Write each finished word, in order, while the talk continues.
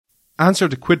answer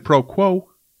to quid pro quo?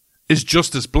 Is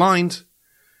justice blind?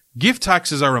 Gift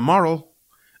taxes are immoral?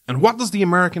 And what does the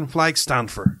American flag stand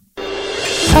for?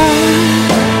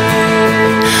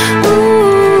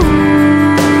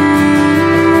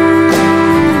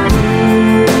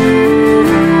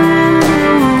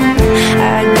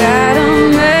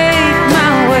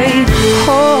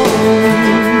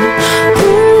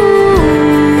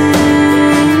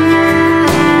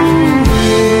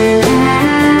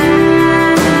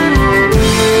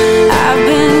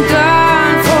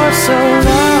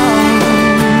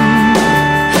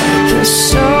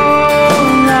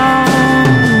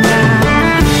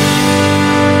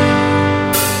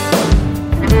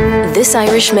 This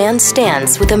Irish man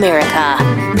stands with America.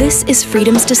 This is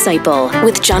Freedom's Disciple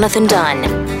with Jonathan Dunn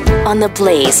on the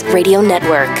Blaze Radio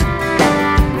Network.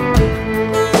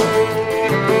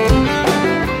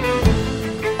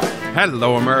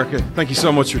 Hello, America. Thank you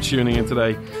so much for tuning in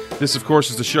today. This, of course,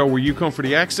 is the show where you come for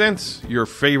the accent, your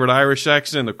favorite Irish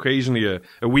accent, occasionally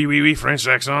a wee French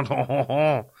accent,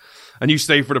 and you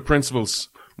stay for the principles.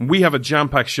 We have a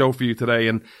jam-packed show for you today,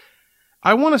 and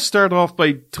I want to start off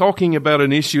by talking about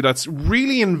an issue that's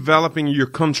really enveloping your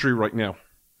country right now.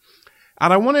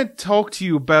 And I want to talk to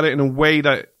you about it in a way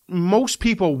that most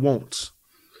people won't.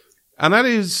 And that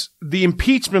is the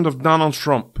impeachment of Donald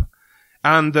Trump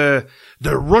and the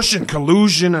Russian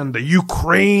collusion and the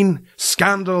Ukraine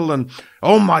scandal. And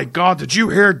oh my God, did you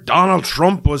hear Donald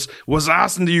Trump was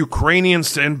asking the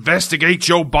Ukrainians to investigate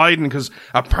Joe Biden because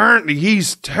apparently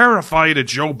he's terrified of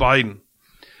Joe Biden.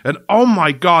 And oh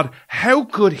my God, how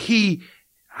could he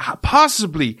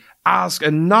possibly ask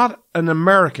a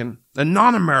non-American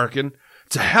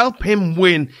to help him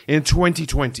win in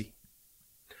 2020?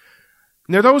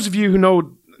 Now, those of you who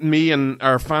know me and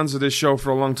are fans of this show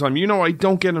for a long time, you know I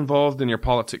don't get involved in your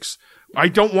politics. I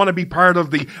don't want to be part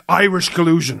of the Irish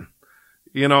collusion.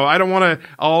 You know, I don't want to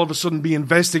all of a sudden be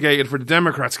investigated for the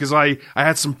Democrats because I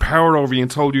had some power over you and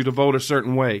told you to vote a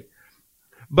certain way.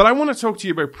 But I want to talk to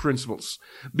you about principles,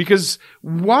 because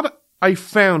what I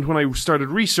found when I started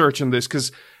researching this,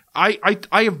 because I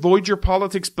avoid your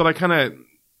politics, but I kind of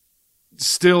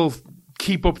still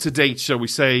keep up to date, shall we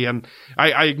say, and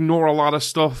I ignore a lot of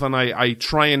stuff, and I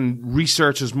try and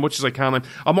research as much as I can.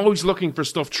 I'm always looking for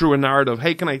stuff through a narrative.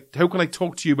 How can I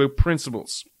talk to you about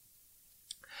principles?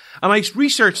 And I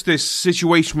researched this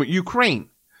situation with Ukraine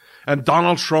and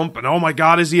Donald Trump, and oh my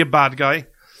God, is he a bad guy?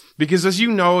 Because as you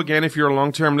know, again, if you're a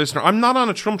long-term listener, I'm not on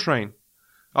a Trump train.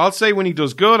 I'll say when he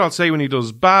does good. I'll say when he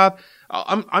does bad.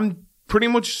 I'm pretty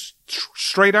much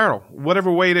straight arrow,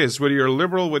 whatever way it is. Whether you're a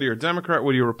liberal, whether you're a Democrat,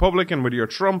 whether you're a Republican, whether you're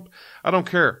Trump, I don't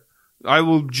care. I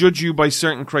will judge you by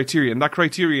certain criteria, and that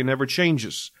criteria never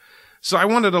changes. So I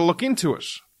wanted to look into it.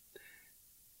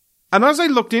 And as I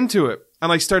looked into it,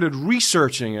 and I started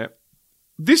researching it,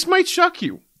 this might shock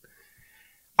you.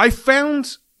 I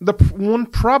found the one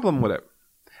problem with it.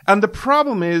 And the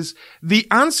problem is, the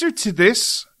answer to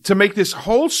this, to make this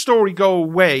whole story go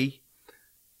away,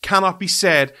 cannot be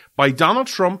said by Donald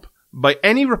Trump, by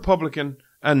any Republican,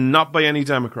 and not by any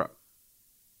Democrat.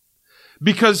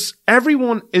 Because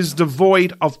everyone is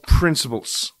devoid of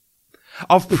principles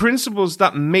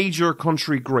that made your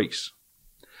country great.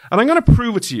 And I'm going to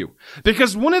prove it to you.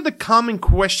 Because one of the common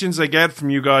questions I get from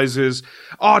you guys is,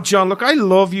 oh, John, look, I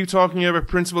love you talking about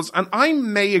principles, and I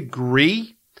may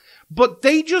agree, but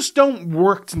they just don't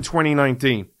work in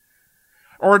 2019.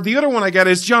 Or the other one I get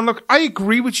is, John, look, I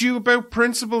agree with you about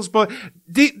principles, but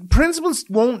the principles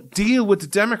won't deal with the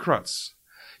Democrats.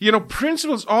 You know,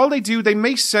 principles, all they do, they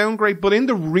may sound great, but in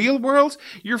the real world,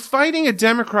 you're fighting a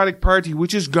Democratic Party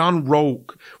which has gone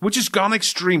rogue, which has gone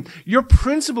extreme. Your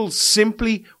principles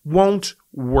simply won't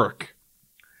work.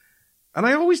 And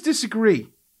I always disagree.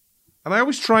 And I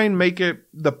always try and make it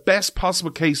the best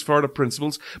possible case for the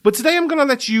principles. But today I'm going to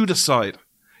let you decide.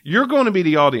 You're going to be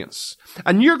the audience.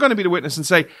 And you're going to be the witness and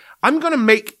say, I'm going to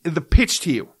make the pitch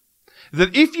to you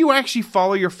that if you actually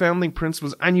follow your founding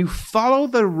principles and you follow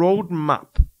the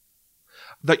roadmap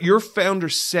that your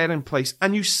founders set in place,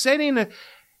 and you set in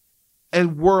a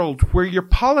world where your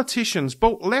politicians,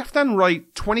 both left and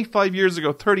right, 25 years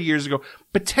ago, 30 years ago,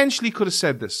 potentially could have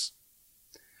said this.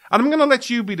 And I'm going to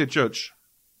let you be the judge.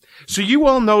 So you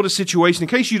all know the situation. In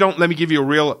case you don't, let me give you a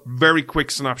real, very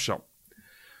quick snapshot.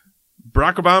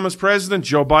 Barack Obama's president,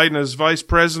 Joe Biden is vice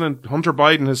president, Hunter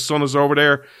Biden, his son, is over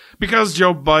there. Because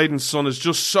Joe Biden's son is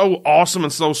just so awesome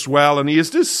and so swell, and he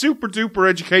has this super duper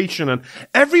education, and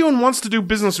everyone wants to do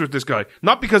business with this guy.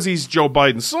 Not because he's Joe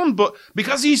Biden's son, but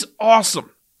because he's awesome.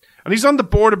 And he's on the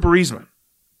board of Burisma.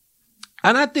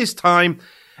 And at this time,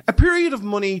 a period of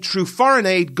money through foreign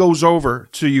aid goes over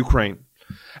to Ukraine.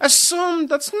 A sum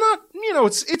that's not,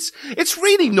 it's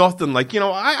really nothing. Like,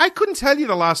 I couldn't tell you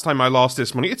the last time I lost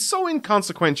this money. It's so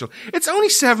inconsequential. It's only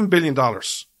 $7 billion,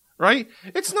 right?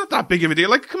 It's not that big of a deal.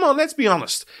 Like, come on, let's be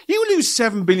honest. You lose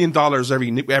 $7 billion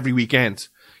every weekend.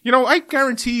 I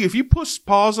guarantee you, if you push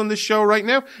pause on this show right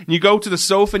now and you go to the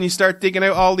sofa and you start digging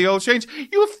out all the old change,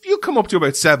 you'll come up to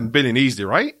about 7 billion easily,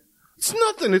 right? It's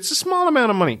nothing. It's a small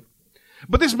amount of money.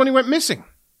 But this money went missing.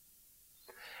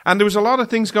 And there was a lot of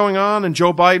things going on, and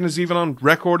Joe Biden is even on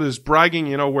record as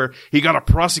bragging, where he got a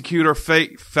prosecutor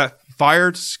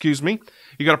fired,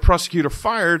 He got a prosecutor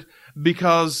fired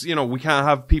because, we can't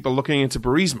have people looking into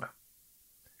Burisma.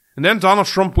 And then Donald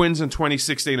Trump wins in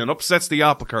 2016 and upsets the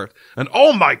apple cart. And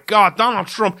oh my God, Donald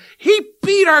Trump, he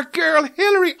beat our girl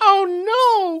Hillary.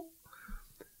 Oh no.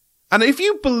 And if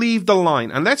you believe the line,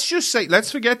 and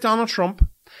let's forget Donald Trump,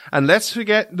 and let's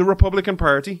forget the Republican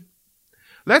Party.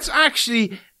 Let's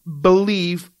actually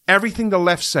believe everything the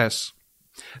left says.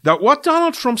 That what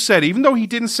Donald Trump said, even though he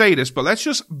didn't say this, but let's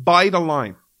just buy the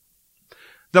line.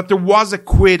 That there was a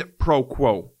quid pro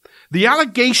quo. The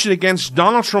allegation against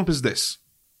Donald Trump is this.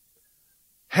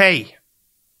 Hey,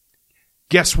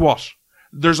 guess what?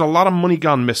 There's a lot of money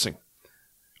gone missing.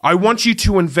 I want you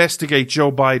to investigate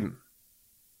Joe Biden.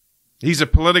 He's a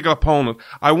political opponent.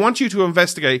 I want you to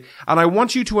investigate, and I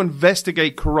want you to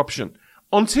investigate corruption.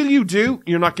 Until you do,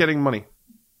 you're not getting money.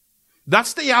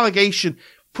 That's the allegation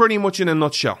pretty much in a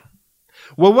nutshell.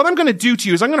 Well, what I'm going to do to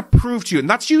you is I'm going to prove to you, and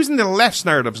that's using the left's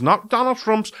narratives, not Donald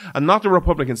Trump's and not the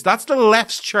Republicans. That's the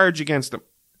left's charge against them.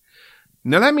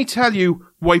 Now let me tell you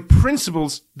why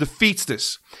principles defeats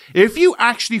this. If you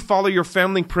actually follow your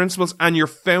founding principles and your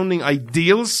founding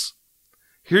ideals,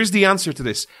 here's the answer to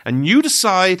this, and you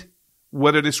decide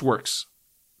whether this works.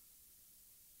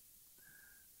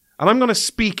 And I'm going to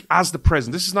speak as the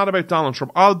president. This is not about Donald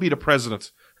Trump. I'll be the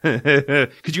president.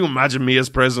 Could you imagine me as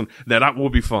president? Now that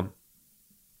would be fun.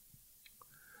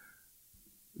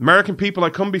 American people,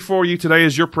 I come before you today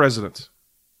as your president.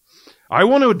 I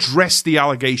want to address the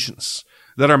allegations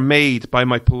that are made by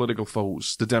my political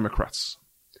foes, the Democrats.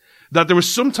 That there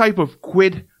was some type of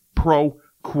quid pro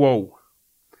quo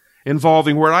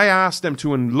involving where I asked them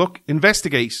to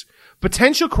investigate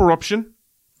potential corruption,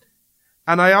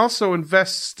 and I also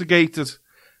investigated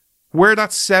where that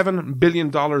 $7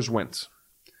 billion went.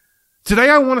 Today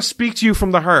I want to speak to you from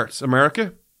the heart,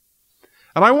 America.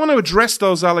 And I want to address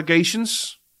those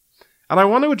allegations, and I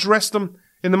want to address them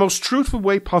in the most truthful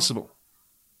way possible.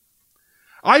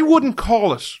 I wouldn't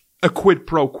call it a quid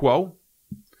pro quo,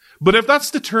 but if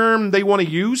that's the term they want to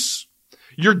use,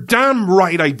 you're damn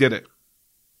right I did it.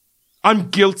 I'm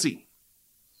guilty.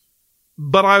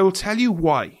 But I will tell you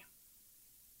why.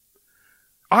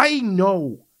 I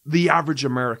know the average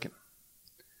American.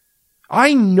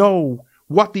 I know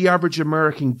what the average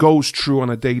American goes through on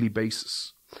a daily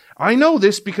basis. I know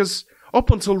this because up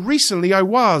until recently I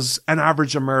was an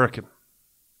average American.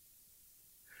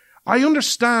 I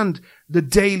understand the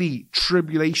daily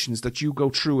tribulations that you go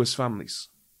through as families.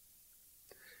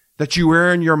 That you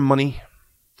earn your money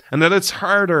and that it's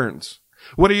hard earned.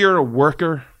 Whether you're a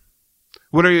worker,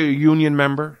 whether you're a union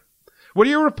member, whether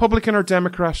you're a Republican or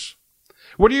Democrat,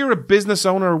 whether you're a business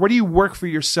owner or whether you work for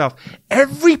yourself,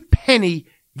 every penny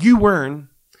you earn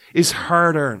is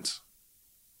hard earned.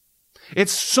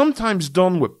 It's sometimes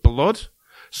done with blood,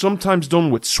 sometimes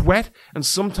done with sweat, and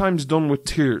sometimes done with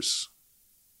tears.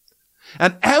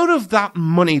 And out of that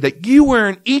money that you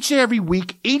earn each and every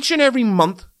week, each and every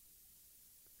month,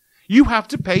 you have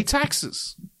to pay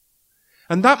taxes.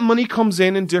 And that money comes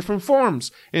in different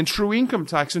forms, in through income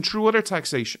tax and through other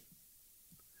taxation.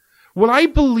 Well, I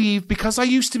believe, because I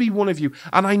used to be one of you,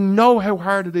 and I know how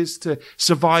hard it is to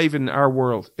survive in our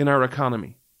world, in our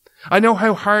economy. I know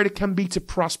how hard it can be to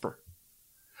prosper.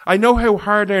 I know how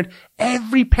hard-earned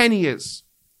every penny is.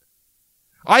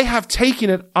 I have taken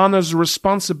it on as a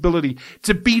responsibility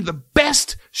to be the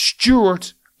best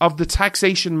steward of the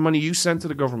taxation money you send to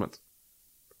the government.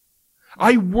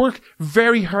 I work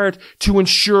very hard to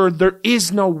ensure there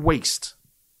is no waste.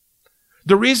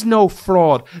 There is no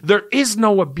fraud. There is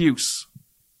no abuse.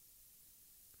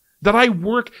 That I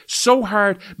work so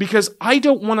hard because I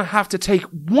don't want to have to take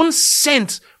 1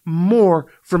 cent more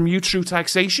from you through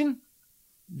taxation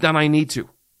than I need to.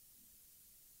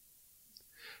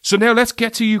 So now let's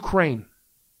get to Ukraine.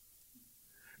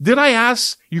 Did I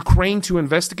ask Ukraine to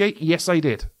investigate? Yes, I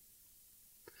did.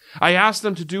 I asked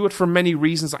them to do it for many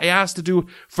reasons. I asked to do it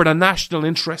for the national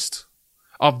interest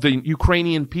of the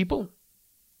Ukrainian people.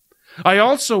 I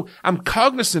also am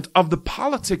cognizant of the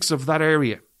politics of that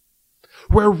area,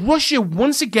 where Russia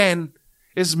once again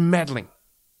is meddling.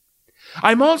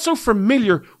 I'm also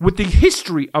familiar with the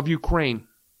history of Ukraine.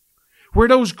 where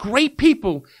those great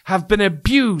people have been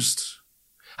abused,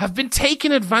 have been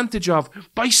taken advantage of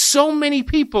by so many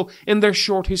people in their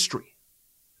short history.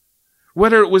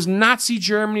 Whether it was Nazi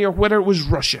Germany or whether it was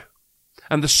Russia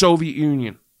and the Soviet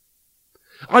Union.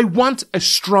 I want a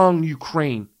strong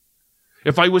Ukraine.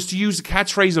 If I was to use the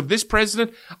catchphrase of this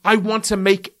president, I want to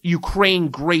make Ukraine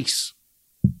great.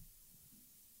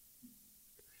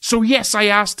 So yes, I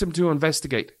asked him to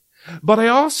investigate. But I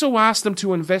also asked him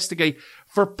to investigate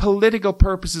for political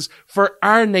purposes for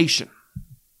our nation.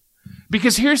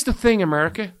 Because here's the thing,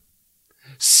 America.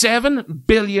 $7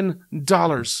 billion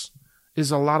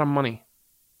is a lot of money.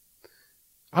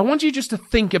 I want you just to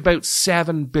think about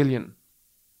 $7 billion.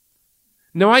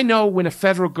 Now, I know when a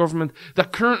federal government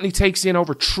that currently takes in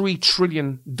over $3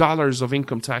 trillion of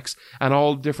income tax and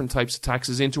all different types of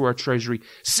taxes into our treasury,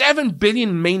 $7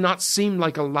 billion may not seem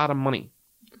like a lot of money.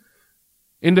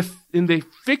 In the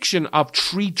fiction of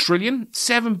 $3 trillion,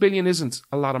 $7 billion isn't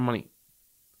a lot of money.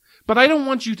 But I don't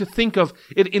want you to think of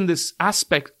it in this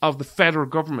aspect of the federal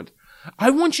government. I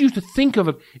want you to think of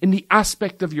it in the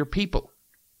aspect of your people.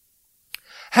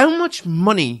 How much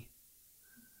money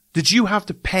did you have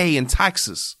to pay in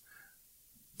taxes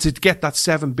to get that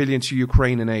 $7 billion to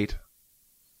Ukraine in aid?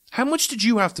 How much did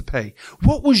you have to pay?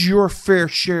 What was your fair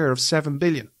share of $7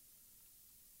 billion?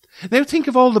 Now think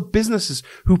of all the businesses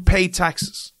who pay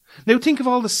taxes. Now think of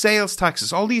all the sales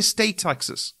taxes, all the estate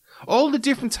taxes, all the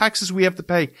different taxes we have to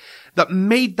pay that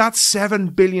made that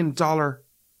 $7 billion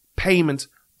payment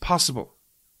possible.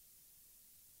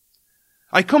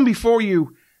 I come before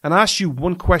you and ask you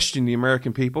one question, the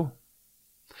American people.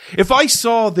 If I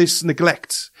saw this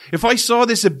neglect, if I saw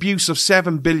this abuse of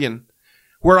 $7 billion,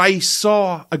 where I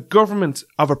saw a government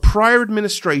of a prior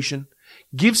administration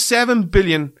give $7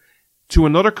 billion to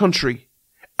another country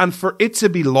and for it to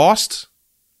be lost,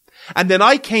 and then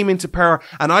I came into power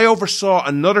and I oversaw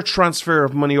another transfer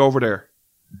of money over there,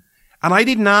 and I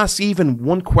didn't ask even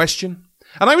one question,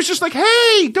 and I was just like,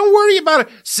 hey, don't worry about it.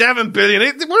 $7 billion.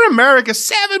 We're America.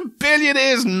 $7 billion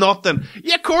is nothing.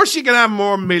 Yeah, of course you can have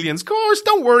more millions. Of course,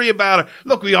 don't worry about it.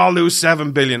 Look, we all lose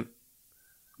 $7 billion.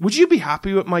 Would you be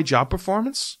happy with my job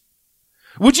performance?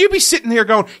 Would you be sitting here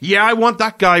going, yeah, I want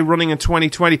that guy running in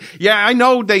 2020. Yeah, I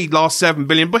know they lost $7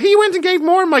 billion, but he went and gave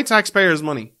more of my taxpayers'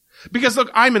 money. Because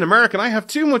look, I'm an American. I have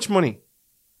too much money.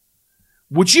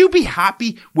 Would you be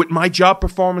happy with my job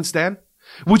performance then?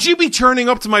 Would you be turning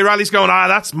up to my rallies going,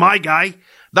 that's my guy.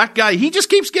 That guy, he just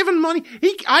keeps giving money.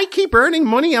 I keep earning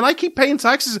money and I keep paying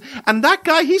taxes. And that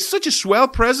guy, he's such a swell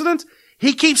president.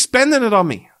 He keeps spending it on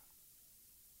me.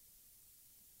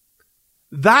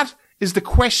 That is the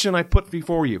question I put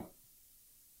before you.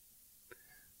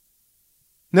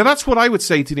 Now that's what I would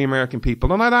say to the American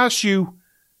people. And I'd ask you,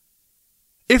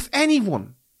 if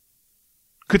anyone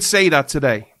could say that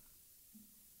today,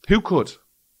 who could?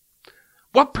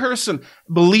 What person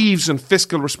believes in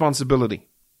fiscal responsibility?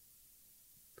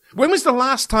 When was the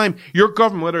last time your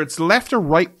government, whether it's left or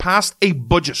right, passed a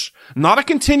budget? Not a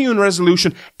continuing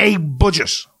resolution, a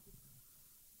budget.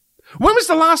 When was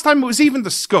the last time it was even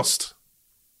discussed?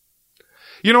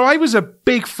 You know, I was a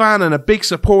big fan and a big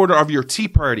supporter of your Tea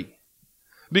Party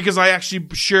because I actually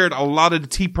shared a lot of the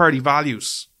Tea Party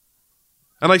values.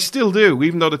 And I still do,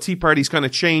 even though the Tea Party's kind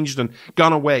of changed and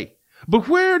gone away. But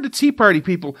where are the Tea Party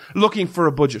people looking for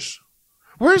a budget?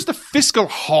 Where's the fiscal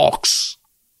hawks?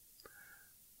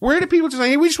 Where are the people saying,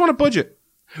 hey, we just want a budget?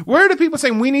 Where are the people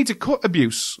saying we need to cut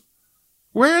abuse?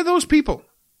 Where are those people?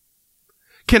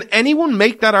 Can anyone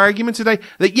make that argument today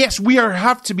that yes, we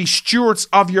have to be stewards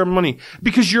of your money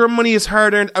because your money is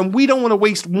hard earned and we don't want to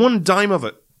waste one dime of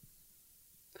it?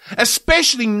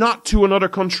 Especially not to another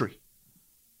country.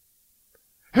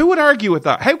 Who would argue with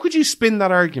that? How could you spin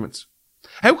that argument?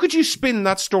 How could you spin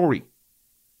that story?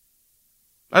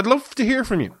 I'd love to hear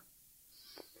from you.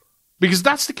 Because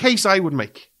that's the case I would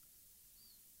make.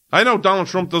 I know Donald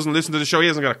Trump doesn't listen to the show. He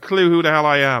hasn't got a clue who the hell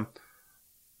I am.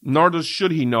 Nor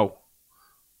should he know.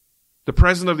 The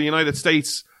President of the United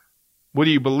States, whether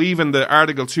you believe in the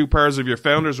Article 2 powers of your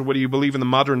founders or whether you believe in the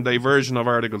modern day version of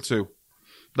Article 2,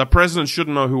 the President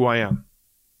shouldn't know who I am.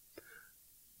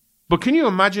 But can you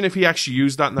imagine if he actually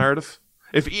used that narrative?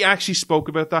 If he actually spoke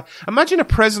about that? Imagine a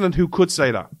president who could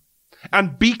say that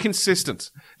and be consistent,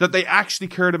 that they actually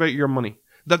cared about your money,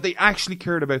 that they actually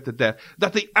cared about the debt,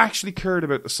 that they actually cared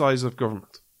about the size of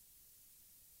government.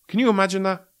 Can you imagine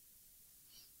that?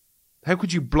 How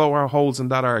could you blow our holes in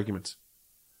that argument?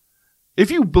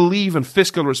 If you believe in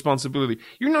fiscal responsibility,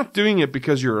 you're not doing it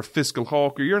because you're a fiscal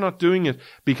hawk, or you're not doing it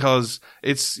because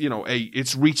it's,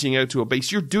 it's reaching out to a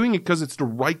base. You're doing it because it's the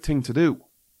right thing to do.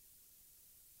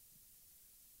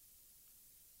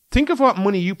 Think of what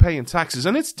money you pay in taxes,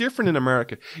 and it's different in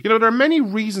America. You know, there are many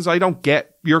reasons I don't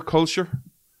get your culture.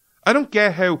 I don't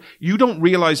get how you don't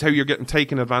realize how you're getting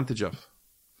taken advantage of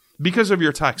because of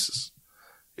your taxes.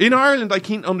 In Ireland, I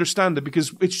can't understand it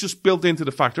because it's just built into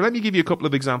the factor. Let me give you a couple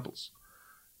of examples.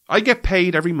 I get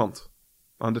paid every month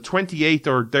on the 28th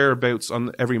or thereabouts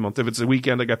on every month. If it's a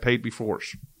weekend, I get paid before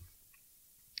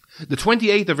it. The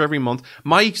 28th of every month,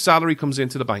 my salary comes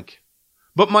into the bank.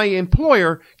 But my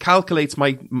employer calculates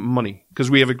my money because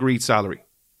we have agreed salary.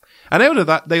 And out of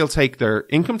that, they'll take their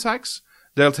income tax,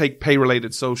 they'll take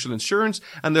pay-related social insurance,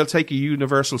 and they'll take a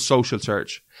universal social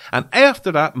charge. And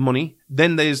after that money,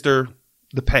 then there's the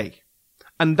pay.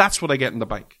 And that's what I get in the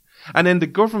bank. And then the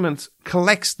government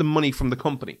collects the money from the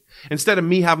company. Instead of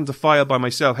me having to file by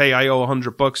myself, hey, I owe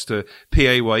 $100 to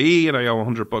PAYE, and I owe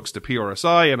 $100 to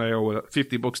PRSI, and I owe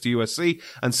 $50 to USC,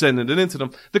 and sending it into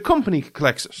them, the company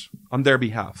collects it on their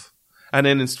behalf. And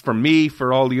then it's for me,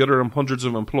 for all the other hundreds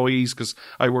of employees, because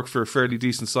I work for a fairly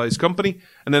decent sized company,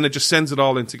 and then it just sends it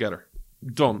all in together.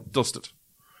 Done. Dusted.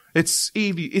 It's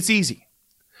easy.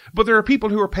 But there are people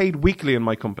who are paid weekly in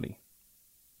my company.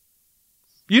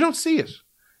 You don't see it.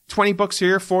 $20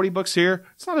 here, $40 here.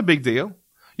 It's not a big deal.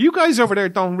 You guys over there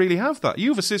don't really have that.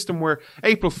 You have a system where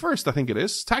April 1st, I think it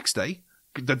is, tax day,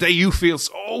 the day you feel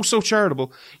so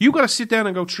charitable, you got to sit down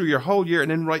and go through your whole year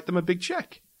and then write them a big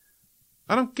check.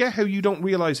 I don't get how you don't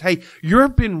realize, hey, you're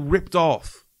being ripped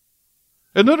off.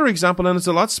 Another example, and it's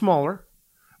a lot smaller,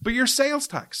 but your sales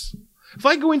tax. If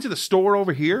I go into the store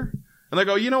over here and I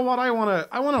go, you know what, I want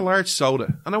a large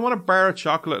soda and I want a bar of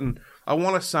chocolate and I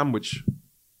want a sandwich.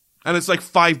 And it's like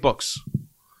 $5.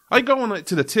 I go on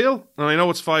to the till, and I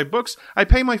know it's $5. I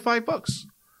pay my $5.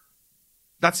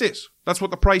 That's it. That's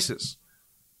what the price is.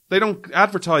 They don't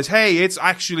advertise, hey, it's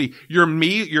actually your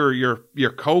meat,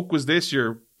 your Coke was this,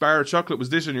 your bar of chocolate was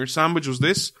this, and your sandwich was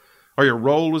this, or your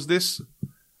roll was this,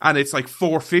 and it's like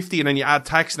 $4.50, and then you add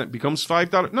tax and it becomes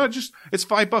 $5. No, it's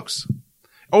 $5.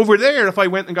 Over there, if I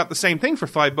went and got the same thing for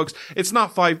 $5, it's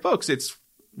not $5. It's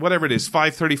whatever it is,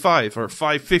 $5.35 or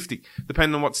 $5.50,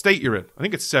 depending on what state you're in. I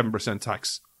think it's 7%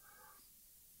 tax.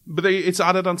 But it's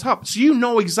added on top. So you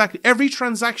know exactly, every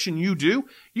transaction you do,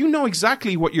 you know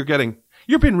exactly what you're getting.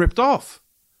 You're being ripped off.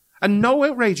 And no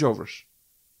outrage over it.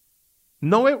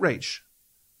 No outrage.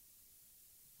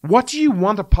 What do you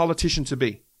want a politician to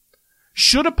be?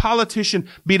 Should a politician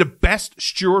be the best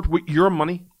steward with your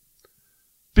money?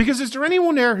 Because is there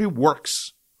anyone there who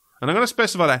works? And I'm going to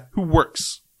specify that, who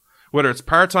works. Whether it's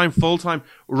part-time, full-time,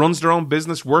 runs their own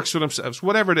business, works for themselves,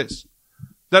 whatever it is,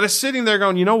 that is sitting there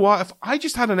going, you know what, if I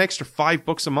just had an extra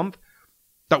 $5 a month,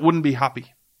 that wouldn't be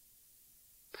happy.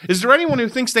 Is there anyone who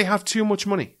thinks they have too much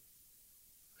money?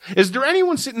 Is there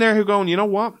anyone sitting there who going, you know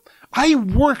what, I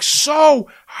work so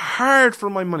hard for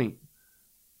my money.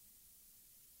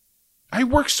 I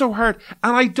work so hard,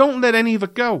 and I don't let any of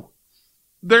it go.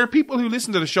 There are people who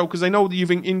listen to the show because they know that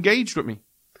you've engaged with me,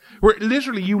 where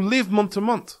literally you live month to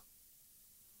month.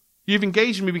 You've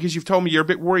engaged with me because you've told me you're a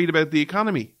bit worried about the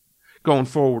economy going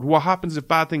forward. What happens if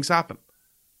bad things happen?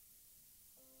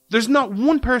 There's not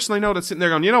one person I know that's sitting there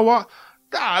going, you know what?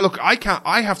 Look,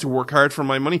 I have to work hard for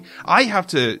my money. I have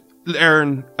to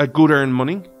earn a good earned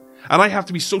money. And I have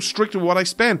to be so strict with what I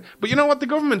spend. But you know what? The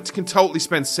government can totally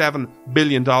spend $7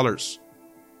 billion.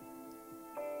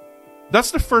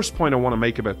 That's the first point I want to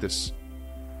make about this.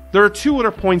 There are two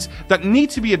other points that need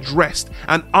to be addressed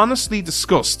and honestly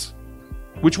discussed,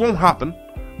 which won't happen,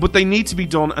 but they need to be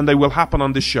done, and they will happen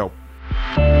on this show.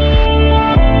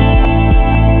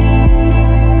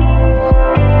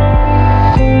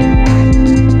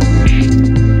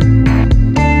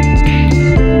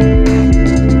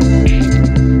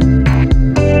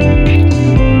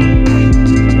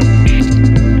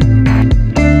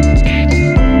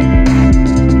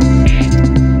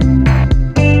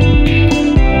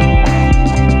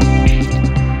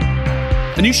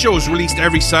 The new show is released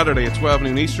every Saturday at 12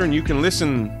 noon Eastern. You can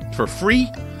listen for free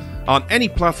on any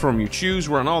platform you choose.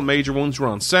 We're on all major ones. We're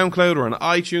on SoundCloud, we're on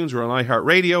iTunes, we're on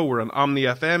iHeartRadio, we're on Omni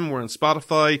FM, we're on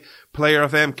Spotify, Player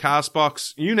FM,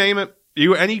 Castbox, you name it.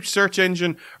 Any search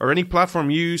engine or any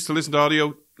platform you use to listen to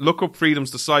audio, look up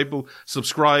Freedom's Disciple,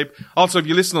 subscribe. Also, if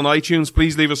you listen on iTunes,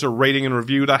 please leave us a rating and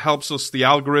review. That helps us, the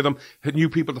algorithm, new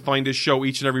people to find this show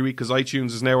each and every week, because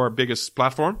iTunes is now our biggest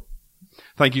platform.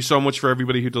 Thank you so much for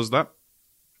everybody who does that.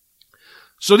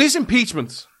 So this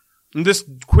impeachment and this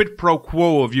quid pro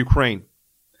quo of Ukraine,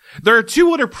 there are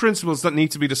two other principles that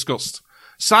need to be discussed.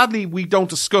 Sadly, we don't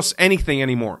discuss anything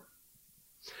anymore.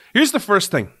 Here's the first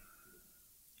thing.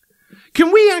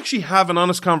 Can we actually have an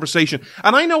honest conversation?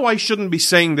 And I know I shouldn't be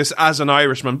saying this as an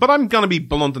Irishman, but I'm going to be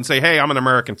blunt and say, hey, I'm an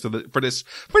American for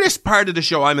this part of the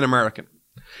show. I'm an American.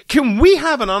 Can we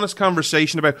have an honest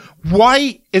conversation about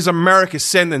why is America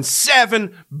sending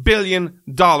 $7 billion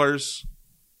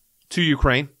to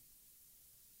Ukraine?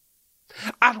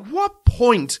 At what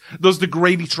point does the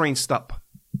gravy train stop?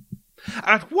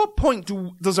 At what point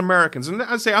does Americans, and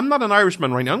I say I'm not an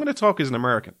Irishman right now, I'm going to talk as an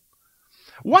American.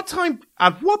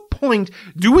 At what point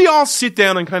do we all sit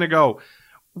down and kind of go,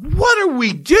 what are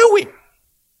we doing?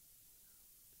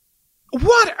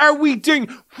 What are we doing?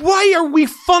 Why are we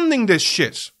funding this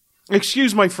shit?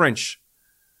 Excuse my French.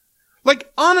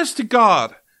 Like, honest to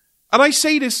God, and I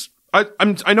say this,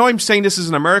 I know I'm saying this as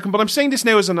an American, but I'm saying this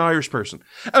now as an Irish person.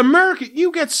 America,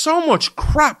 you get so much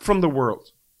crap from the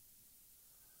world.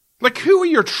 Like, who are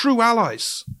your true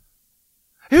allies?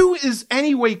 Who is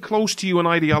anyway close to you in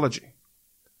ideology?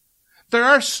 There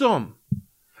are some.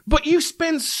 But you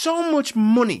spend so much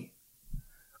money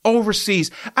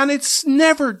overseas, and it's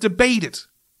never debated.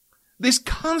 This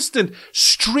constant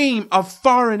stream of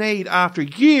foreign aid after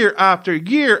year after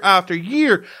year after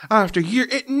year after year,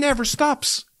 it never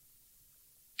stops.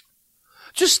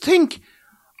 Just think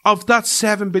of that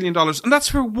 $7 billion, and that's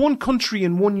for one country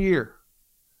in 1 year.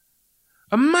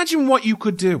 Imagine what you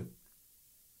could do.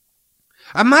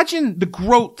 Imagine the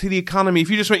growth to the economy if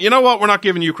you just went, you know what, we're not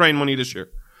giving Ukraine money this year.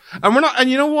 And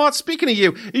you know what, speaking of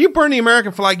you, if you burn the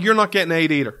American flag, you're not getting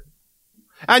aid either.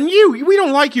 And we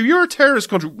don't like you, you're a terrorist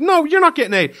country. No, you're not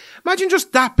getting aid. Imagine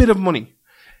just that bit of money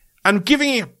and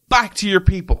giving it back to your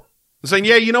people. And saying,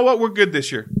 yeah, you know what, we're good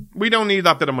this year. We don't need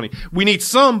that bit of money. We need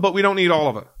some, but we don't need all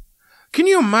of it. Can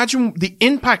you imagine the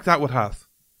impact that would have?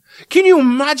 Can you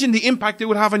imagine the impact it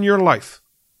would have on your life?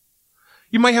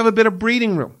 You might have a bit of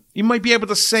breathing room. You might be able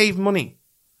to save money.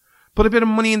 Put a bit of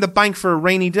money in the bank for a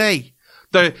rainy day.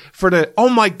 Oh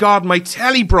my God, my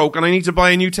telly broke and I need to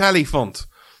buy a new telly fund.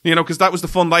 You know, because that was the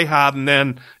fund I had and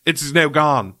then it's now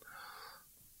gone.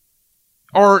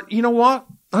 Or, you know what?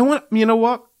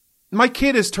 My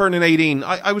kid is turning 18.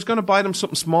 I was going to buy them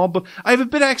something small, but I have a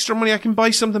bit of extra money. I can buy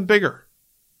something bigger.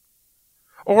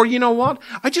 Or, you know what?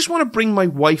 I just want to bring my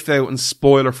wife out and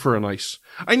spoil her for a night.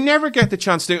 I never get the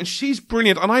chance to, and she's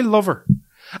brilliant, and I love her.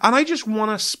 And I just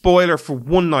want to spoil her for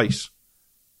one night.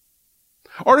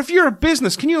 Or if you're a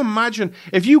business, can you imagine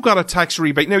if you got a tax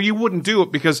rebate? Now, you wouldn't do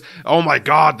it because, oh my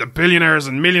God, the billionaires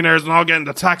and millionaires and all getting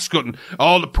the tax cut and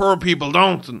all the poor people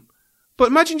don't. But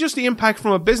imagine just the impact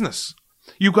from a business.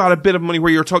 You got a bit of money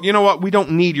where you're talking, you know what, we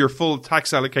don't need your full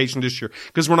tax allocation this year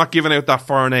because we're not giving out that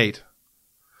foreign aid.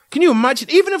 Can you imagine,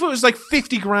 even if it was like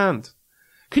 50 grand,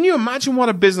 can you imagine what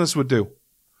a business would do?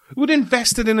 It would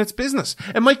invest it in its business.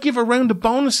 It might give a round of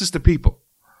bonuses to people.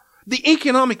 The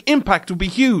economic impact would be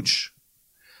huge.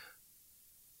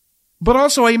 But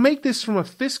also, I make this from a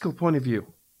fiscal point of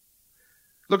view.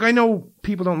 Look, I know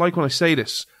people don't like when I say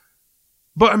this,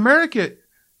 but America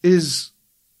is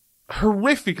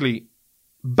horrifically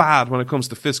bad when it comes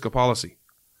to fiscal policy.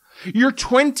 You're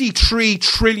 $23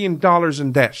 trillion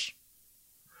in debt.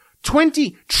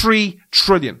 23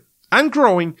 trillion. And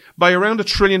growing by around $1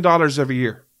 trillion every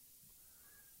year.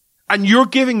 And you're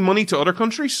giving money to other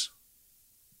countries?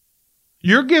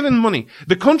 You're giving money.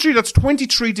 The country that's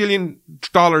 $23 billion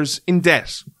in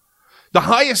debt. The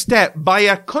highest debt by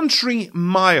a country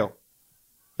mile.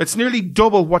 It's nearly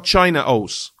double what China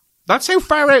owes. That's how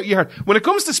far out you are. When it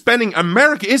comes to spending,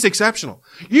 America is exceptional.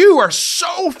 You are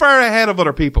so far ahead of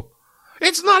other people.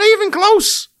 It's not even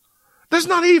close. There's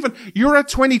not even, you're at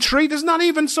 23, there's not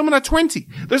even someone at 20.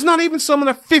 There's not even someone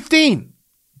at 15.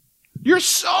 You're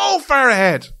so far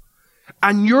ahead.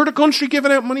 And you're the country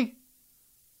giving out money?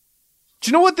 Do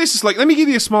you know what this is like? Let me give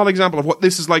you a small example of what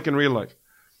this is like in real life.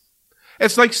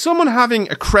 It's like someone having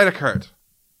a credit card,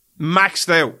 maxed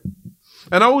out,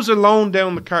 and owes a loan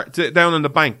down in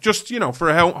the bank, just, you know, for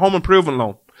a home improvement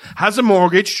loan. Has a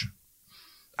mortgage,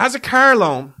 has a car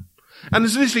loan, and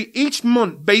is literally each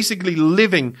month basically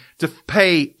living to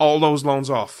pay all those loans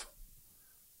off.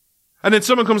 And then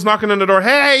someone comes knocking on the door,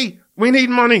 hey, we need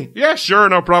money. Yeah, sure,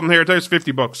 no problem. Here, there's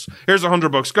 $50. Here's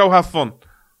 $100. Go have fun.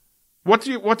 What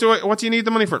do you need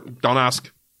the money for? Don't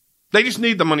ask. They just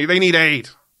need the money. They need aid.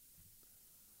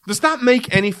 Does that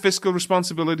make any fiscal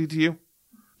responsibility to you?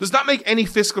 Does that make any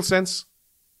fiscal sense?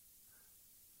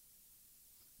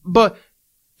 But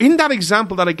in that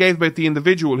example that I gave about the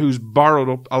individual who's borrowed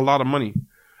up a lot of money,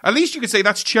 at least you could say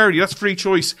that's charity, that's free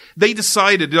choice. They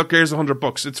decided, look, here's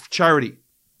 $100, it's charity.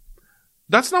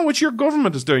 That's not what your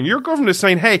government is doing. Your government is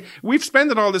saying, hey, we've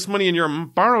spent all this money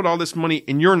borrowed all this money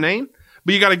in your name,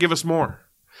 but you got to give us more.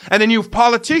 And then you have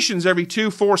politicians every 2,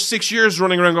 4, 6 years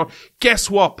running around going, guess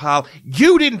what, pal?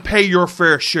 You didn't pay your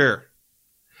fair share.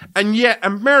 And yet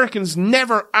Americans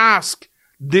never ask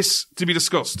this to be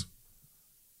discussed.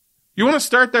 You want to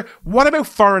start there? What about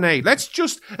foreign aid?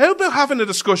 How about having a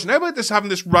discussion? How about having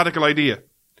this radical idea?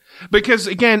 Because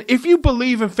again, if you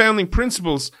believe in founding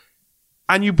principles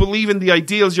and you believe in the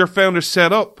ideals your founders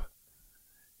set up,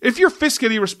 if you're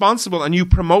fiscally responsible and you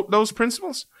promote those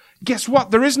principles, guess what?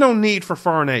 There is no need for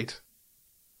foreign aid.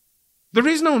 There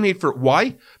is no need for it.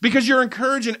 Why? Because you're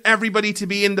encouraging everybody to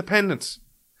be independent.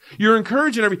 You're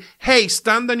encouraging hey,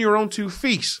 stand on your own 2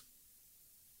 feet.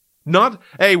 Not,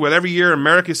 hey, well, every year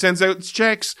America sends out its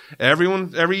checks.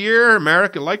 Every year,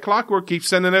 America, like clockwork, keeps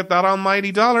sending out that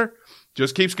almighty dollar.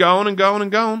 Just keeps going and going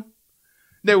and going.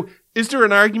 Now, is there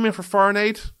an argument for foreign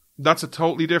aid? That's a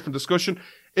totally different discussion.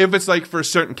 If it's like for a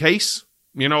certain case,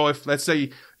 if, let's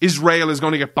say, Israel is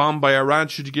going to get bombed by Iran,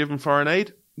 should you give them foreign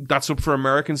aid? That's up for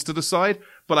Americans to decide.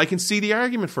 But I can see the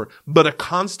argument for it. But a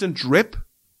constant drip?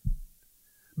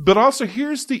 But also,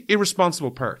 here's the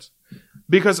irresponsible part.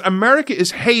 Because America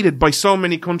is hated by so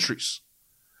many countries.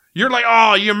 You're like,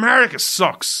 oh, America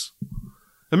sucks.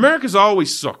 America's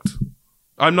always sucked.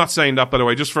 I'm not saying that, by the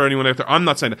way, just for anyone out there. I'm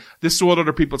not saying that. This is what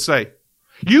other people say.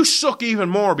 You suck even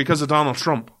more because of Donald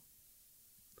Trump.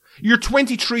 You're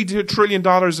 $23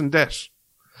 trillion in debt.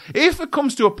 If it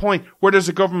comes to a point where there's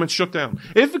a government shutdown,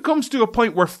 if it comes to a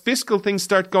point where fiscal things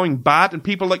start going bad and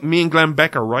people like me and Glenn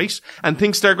Beck are right, and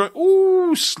things start going,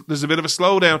 ooh, there's a bit of a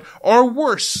slowdown, or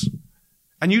worse,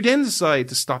 and you then decide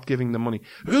to stop giving them money,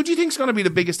 who do you think is going to be the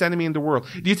biggest enemy in the world?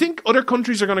 Do you think other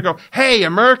countries are going to go, hey,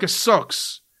 America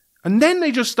sucks, and then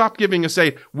they just stop giving us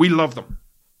aid? We love them.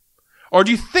 Or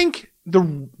do you think the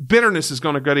bitterness is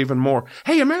going to get even more?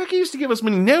 Hey, America used to give us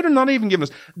money. Now they're not even giving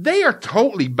us. They are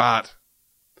totally bad.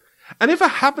 And if it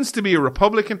happens to be a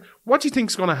Republican, what do you think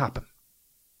is going to happen?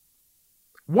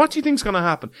 What do you think is going to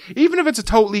happen? Even if it's a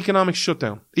total economic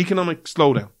shutdown, economic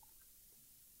slowdown.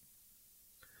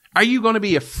 Are you going to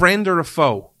be a friend or a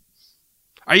foe?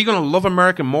 Are you going to love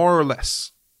America more or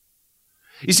less?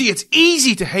 You see, it's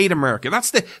easy to hate America.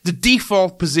 That's the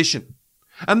default position.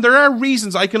 And there are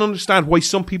reasons I can understand why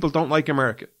some people don't like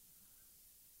America.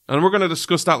 And we're going to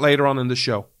discuss that later on in the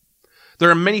show. There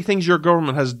are many things your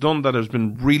government has done that has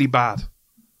been really bad.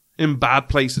 In bad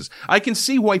places. I can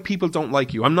see why people don't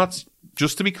like you. I'm not,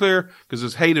 just to be clear, because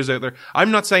there's haters out there,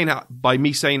 I'm not saying that by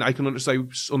me saying I can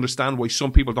understand why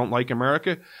some people don't like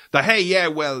America. That, hey, yeah,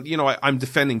 well, I'm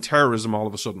defending terrorism all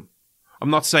of a sudden.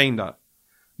 I'm not saying that.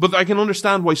 But I can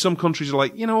understand why some countries are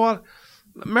like, you know what?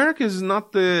 America is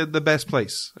not the best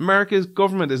place. America's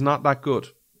government is not that good.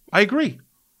 I agree.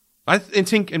 I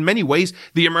think in many ways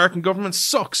the American government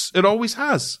sucks. It always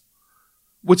has.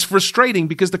 It's frustrating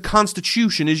because the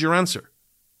Constitution is your answer.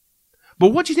 But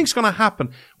what do you think is going to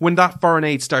happen when that foreign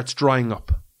aid starts drying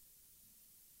up?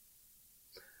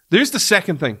 There's the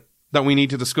second thing that we need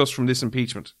to discuss from this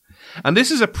impeachment. And this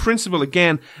is a principle,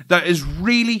 again, that is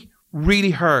really,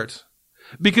 really hard.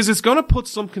 Because it's going to put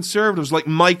some conservatives like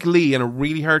Mike Lee in a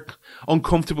really hard,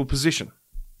 uncomfortable position.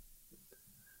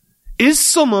 Is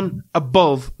someone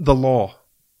above the law?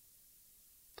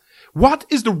 What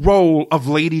is the role of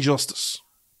Lady Justice?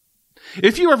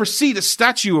 If you ever see the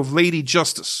statue of Lady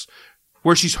Justice,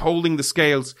 where she's holding the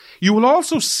scales, you will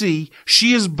also see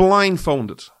she is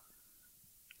blindfolded.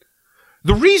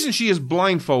 The reason she is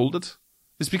blindfolded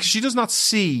is because she does not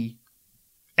see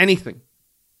anything.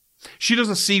 She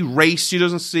doesn't see race. She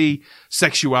doesn't see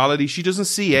sexuality. She doesn't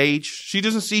see age. She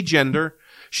doesn't see gender.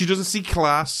 She doesn't see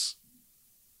class.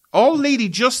 All Lady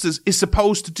Justice is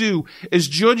supposed to do is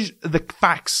judge the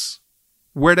facts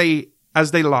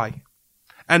as they lie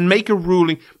and make a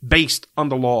ruling based on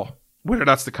the law. Whether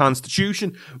that's the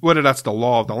Constitution, whether that's the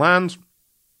law of the land,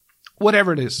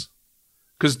 whatever it is.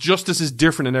 Because justice is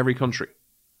different in every country.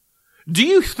 Do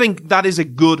you think that is a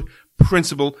good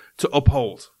principle to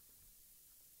uphold?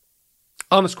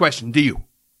 Honest question, do you?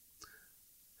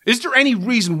 Is there any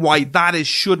reason why that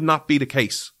should not be the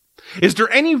case? Is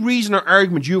there any reason or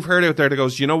argument you've heard out there that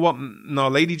goes, you know what, no,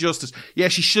 Lady Justice, yeah,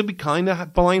 she should be kind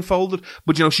of blindfolded,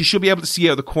 but, she should be able to see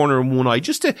out of the corner of one eye,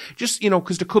 just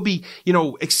because there could be,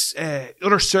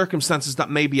 other circumstances that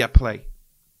may be at play.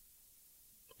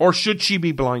 Or should she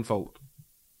be blindfolded?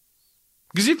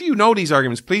 Because if you know these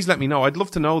arguments, please let me know. I'd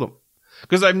love to know them.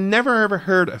 Because I've never ever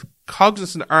heard a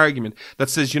cognizant argument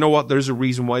that says, you know what, there's a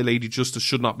reason why Lady Justice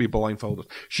should not be blindfolded.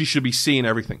 She should be seeing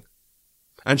everything.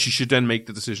 And she should then make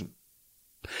the decision.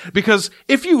 Because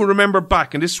if you remember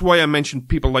back, and this is why I mentioned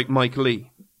people like Mike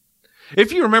Lee.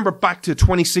 If you remember back to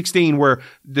 2016 where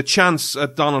the chants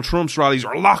at Donald Trump's rallies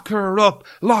are lock her up,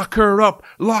 lock her up,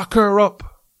 lock her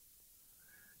up.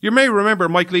 You may remember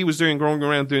Mike Lee was going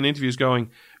around doing interviews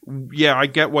going, yeah, I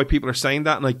get why people are saying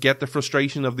that, and I get the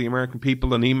frustration of the American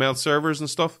people and email servers and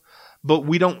stuff, but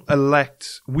we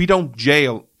don't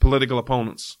jail political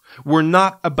opponents. We're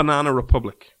not a banana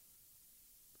republic.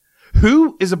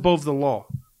 Who is above the law?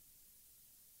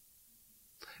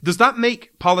 Does that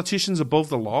make politicians above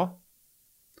the law?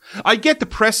 I get the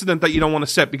precedent that you don't want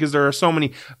to set because there are so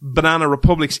many banana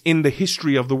republics in the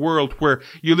history of the world where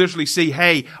you literally say,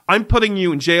 hey, I'm putting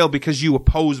you in jail because you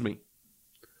oppose me.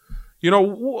 You know,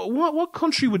 what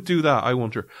country would do that, I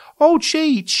wonder? Oh,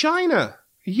 gee, China.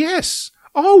 Yes.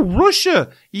 Oh,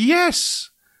 Russia. Yes.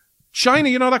 China,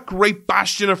 you know, that great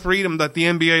bastion of freedom that the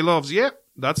NBA loves. Yep,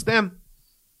 that's them.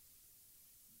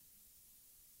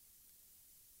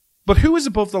 But who is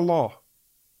above the law?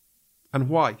 And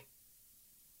why?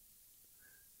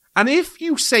 And if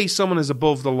you say someone is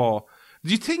above the law,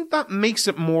 do you think that makes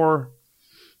it more...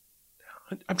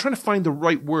 I'm trying to find the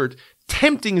right word.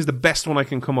 Tempting is the best one I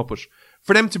can come up with.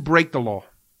 For them to break the law.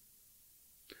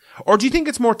 Or do you think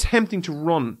it's more tempting to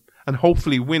run and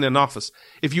hopefully win an office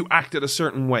if you acted a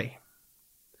certain way?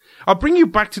 I'll bring you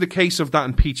back to the case of that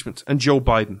impeachment and Joe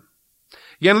Biden.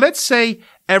 Yeah, and let's say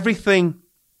everything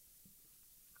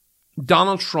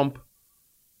Donald Trump,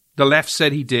 the left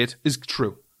said he did, is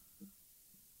true.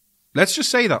 Let's just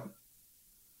say that.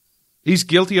 He's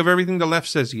guilty of everything the left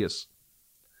says he is.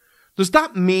 Does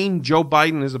that mean Joe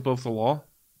Biden is above the law?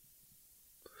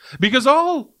 Because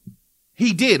all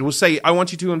he did was say, I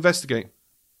want you to investigate.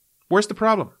 Where's the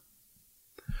problem?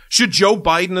 Should Joe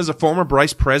Biden as a former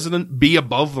vice president be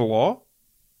above the law?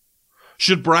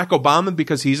 Should Barack Obama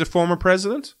because he's a former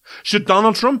president? Should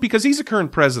Donald Trump because he's a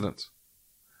current president?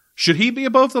 Should he be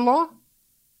above the law?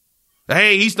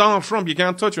 Hey, he's Donald Trump, you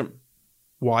can't touch him.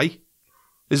 Why?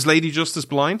 Is Lady Justice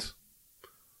blind?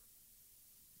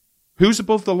 Who's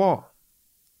above the law?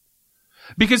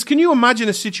 Because can you imagine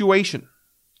a situation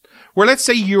where let's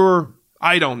say you're,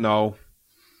 I don't know,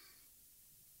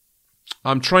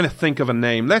 I'm trying to think of a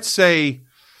name. Let's say,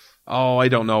 I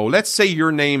don't know. Let's say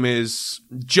your name is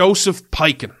Joseph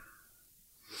Piken.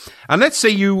 And let's say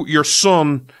your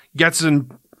son gets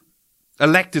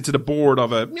elected to the board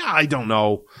of I don't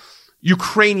know,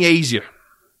 Ukraine-Asia,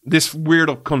 this weird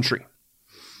up country.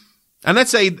 And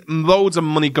let's say loads of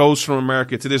money goes from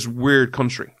America to this weird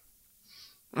country.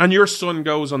 And your son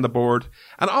goes on the board,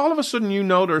 and all of a sudden you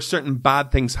know there are certain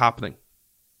bad things happening.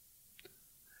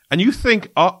 And you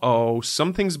think,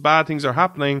 some bad things are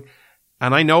happening,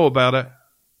 and I know about it,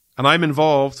 and I'm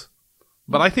involved,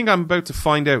 but I think I'm about to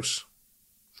find out.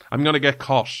 I'm going to get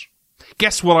caught.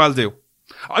 Guess what I'll do?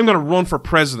 I'm going to run for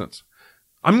president.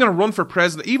 I'm going to run for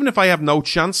president, even if I have no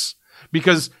chance,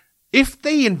 because if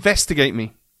they investigate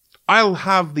me, I'll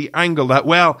have the angle that,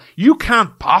 well, you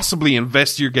can't possibly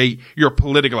investigate your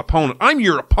political opponent. I'm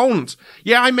your opponent.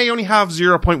 Yeah, I may only have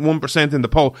 0.1% in the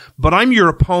poll, but I'm your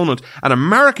opponent, and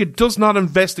America does not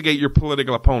investigate your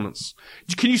political opponents.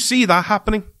 Can you see that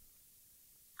happening?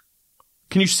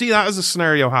 Can you see that as a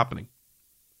scenario happening?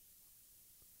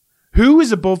 Who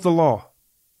is above the law?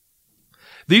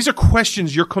 These are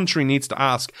questions your country needs to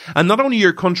ask, and not only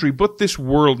your country, but this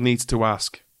world needs to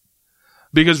ask.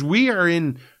 Because we are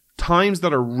in times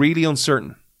that are really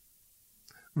uncertain.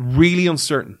 Really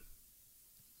uncertain.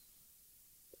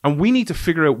 And we need to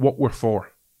figure out what we're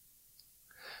for.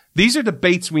 These are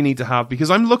debates we need to have because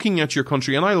I'm looking at your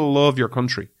country and I love your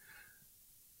country.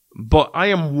 But I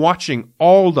am watching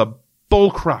all the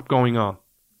bullcrap going on.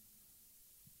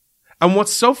 And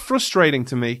what's so frustrating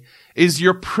to me is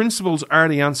your principles are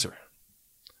the answer.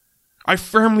 I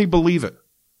firmly believe it.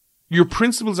 Your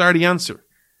principles are the answer.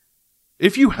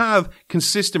 If you have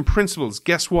consistent principles,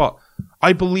 guess what?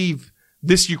 I believe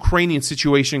this Ukrainian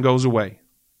situation goes away.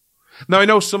 Now, I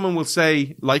know someone will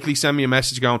likely send me a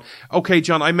message going, okay,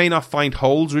 John, I may not find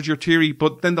holes with your theory,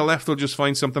 but then the left will just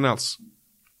find something else.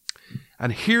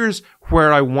 And here's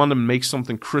where I want to make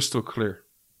something crystal clear.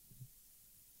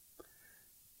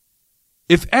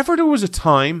 If ever there was a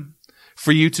time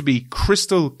for you to be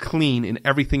crystal clean in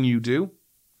everything you do,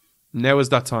 now is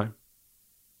that time.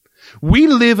 We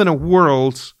live in a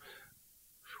world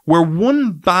where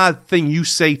one bad thing you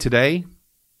say today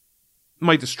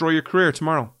might destroy your career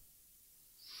tomorrow.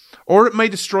 Or it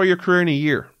might destroy your career in a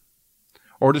year.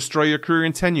 Or destroy your career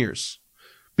in 10 years.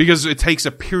 Because it takes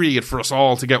a period for us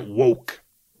all to get woke.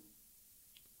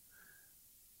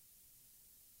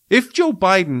 If Joe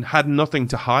Biden had nothing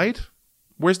to hide,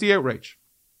 where's the outrage?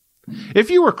 If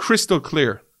you were crystal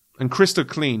clear and crystal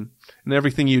clean in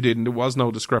everything you did and there was no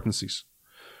discrepancies,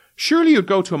 surely you'd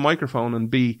go to a microphone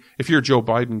and if you're Joe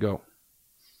Biden, go,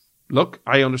 look,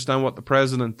 I understand what the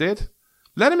president did.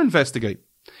 Let him investigate.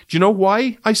 Do you know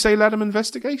why I say let him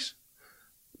investigate?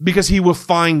 Because he will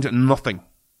find nothing.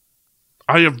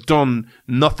 I have done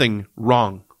nothing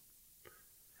wrong.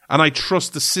 And I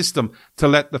trust the system to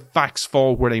let the facts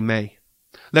fall where they may.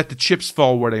 Let the chips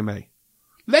fall where they may.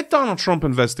 Let Donald Trump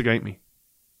investigate me.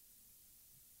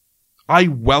 I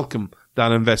welcome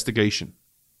that investigation.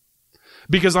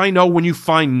 Because I know when you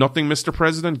find nothing, Mr.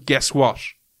 President, guess what?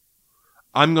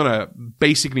 I'm going to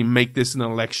basically make this an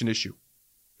election issue.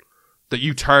 That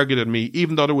you targeted me,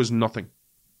 even though there was nothing.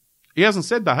 He hasn't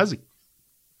said that, has he?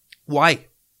 Why?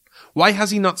 Why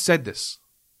has he not said this?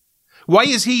 Why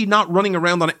is he not running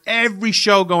around on every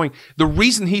show going, the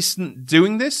reason he's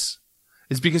doing this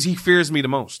is because he fears me the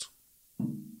most?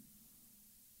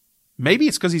 Maybe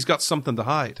it's because he's got something to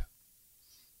hide.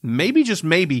 Maybe, just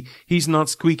maybe, he's not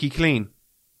squeaky clean.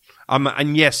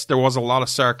 And yes, there was a lot of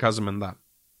sarcasm in that.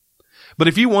 But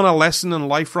if you want a lesson in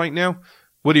life right now,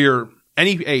 whether you're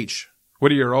any age,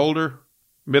 whether you're older,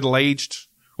 middle-aged,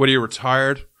 whether you're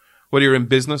retired, whether you're in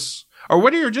business, or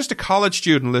whether you're just a college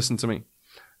student, listen to me.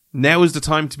 Now is the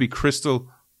time to be crystal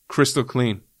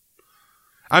clean.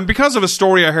 And because of a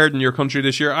story I heard in your country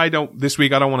this week, I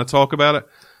don't want to talk about it.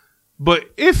 But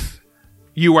if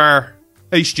you are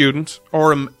a student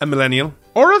or a millennial,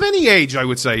 or of any age, I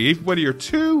would say, whether you're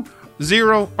 2,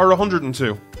 0, or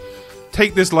 102,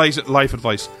 take this life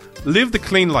advice. Live the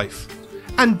clean life.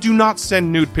 And do not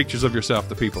send nude pictures of yourself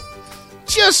to people.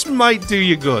 Just might do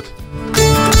you good.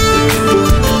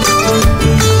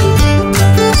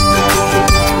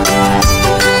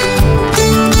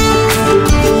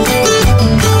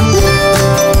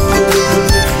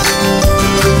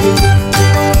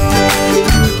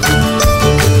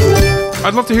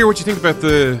 I'd love to hear what you think about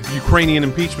the Ukrainian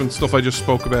impeachment stuff I just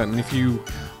spoke about. And if you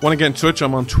want to get in touch,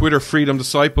 I'm on Twitter, Freedom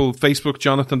Disciple, Facebook,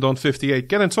 Jonathan Dunn 58.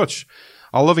 Get in touch.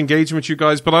 I love engaging with you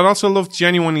guys, but I'd also love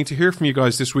genuinely to hear from you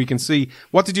guys this week and see,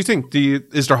 what did you think?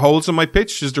 Is there holes in my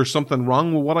pitch? Is there something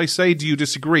wrong with what I say? Do you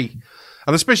disagree?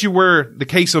 And especially where the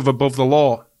case of above the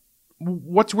law,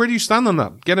 where do you stand on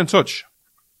that? Get in touch.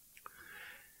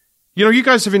 You know, you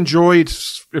guys have enjoyed,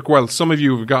 well, some of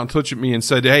you have got in touch with me and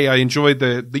said, hey, I enjoyed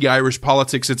the Irish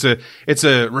politics. It's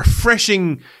a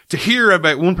refreshing to hear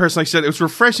about, one person I said, it was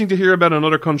refreshing to hear about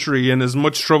another country in as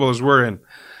much trouble as we're in.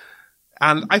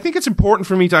 And I think it's important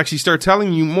for me to actually start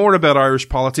telling you more about Irish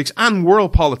politics and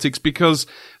world politics, because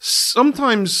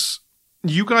sometimes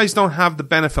you guys don't have the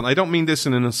benefit, I don't mean this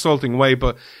in an insulting way,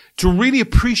 but to really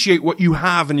appreciate what you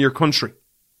have in your country.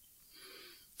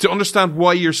 To understand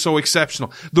why you're so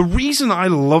exceptional. The reason I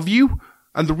love you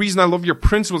and the reason I love your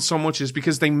principles so much is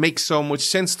because they make so much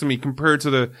sense to me compared to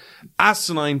the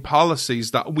asinine policies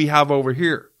that we have over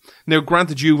here. Now,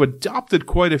 granted, you've adopted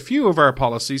quite a few of our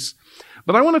policies,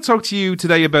 but I want to talk to you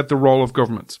today about the role of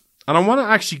government. And I want to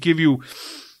actually give you,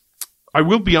 I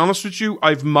will be honest with you,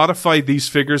 I've modified these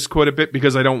figures quite a bit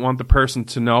because I don't want the person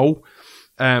to know.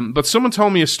 But someone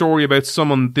told me a story about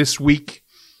someone this week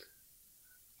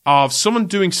of someone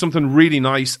doing something really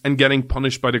nice and getting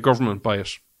punished by the government by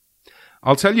it.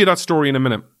 I'll tell you that story in a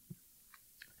minute.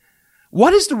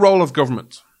 What is the role of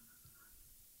government?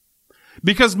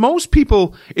 Because most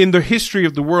people in the history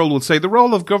of the world will say the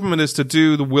role of government is to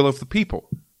do the will of the people.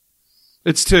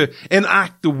 It's to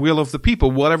enact the will of the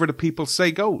people. Whatever the people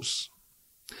say goes.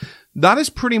 That is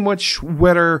pretty much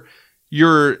whether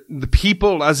you're the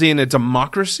people as in a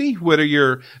democracy, whether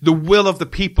you're the will of the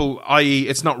people, i.e.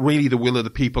 it's not really the will of the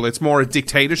people, it's more a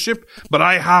dictatorship, but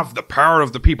I have the power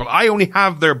of the people. I only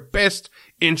have their best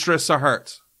interests at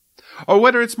heart. Or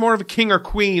whether it's more of a king or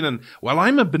queen and, well,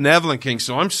 I'm a benevolent king,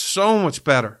 so I'm so much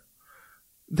better.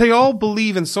 They all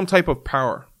believe in some type of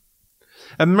power.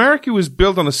 America was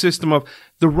built on a system of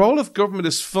the role of government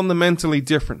is fundamentally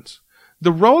different.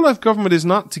 The role of government is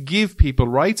not to give people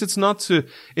rights. It's not to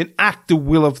enact the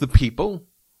will of the people.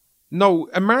 No,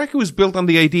 America was built on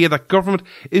the idea that government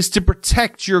is to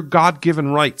protect your God-given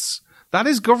rights. That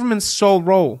is government's sole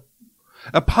role.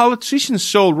 A politician's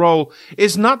sole role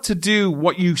is not to do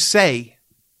what you say.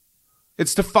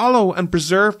 It's to follow and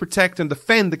preserve, protect, and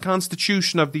defend the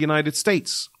Constitution of the United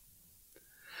States.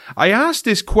 I ask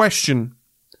this question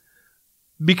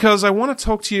because I want to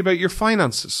talk to you about your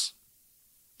finances.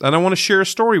 And I want to share a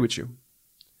story with you.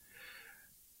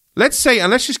 Let's say, and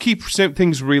let's just keep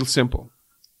things real simple.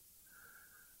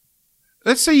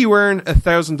 Let's say you earn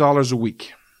 $1,000 a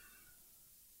week.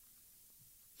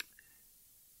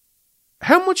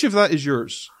 How much of that is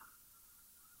yours?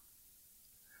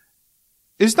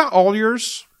 Is that all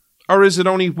yours? Or is it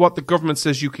only what the government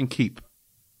says you can keep?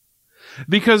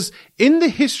 Because in the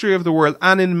history of the world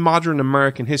and in modern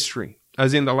American history,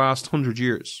 as in the last 100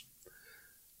 years,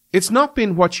 it's not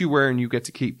been what you earn you get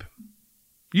to keep.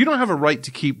 You don't have a right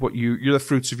to keep you're the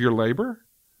fruits of your labor.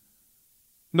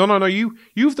 No. You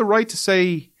have the right to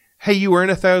say, hey, you earn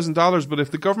 $1,000, but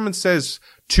if the government says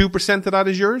 2% of that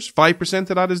is yours, 5%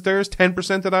 of that is theirs,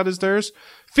 10% of that is theirs,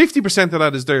 50% of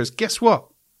that is theirs, guess what?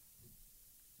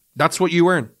 That's what you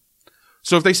earn.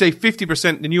 So if they say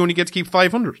 50%, then you only get to keep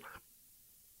 500.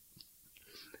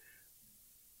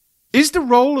 Is the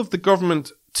role of the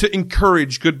government to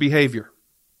encourage good behavior?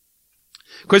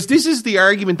 Because this is the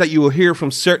argument that you will hear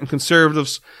from certain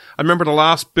conservatives. I remember the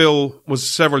last bill was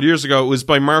several years ago. It was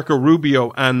by Marco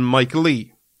Rubio and Mike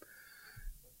Lee.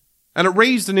 And it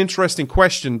raised an interesting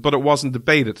question, but it wasn't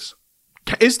debated.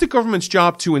 Is the government's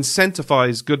job to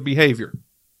incentivize good behavior?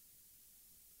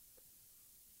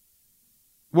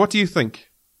 What do you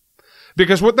think?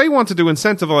 Because what they wanted to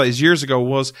incentivize years ago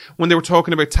was, when they were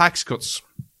talking about tax cuts,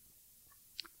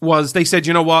 was they said,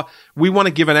 you know what, we want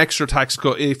to give an extra tax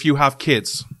cut if you have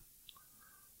kids.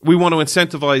 We want to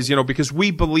incentivize, because we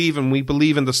believe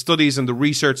in the studies and the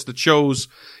research that shows,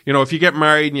 if you get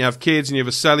married and you have kids and you have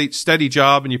a steady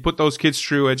job and you put those kids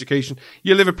through education,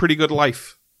 you live a pretty good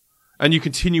life and you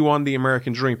continue on the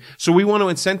American dream. So we want to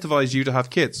incentivize you to have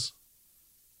kids.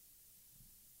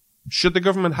 Should the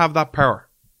government have that power?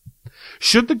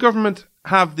 Should the government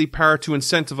have the power to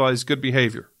incentivize good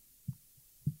behavior?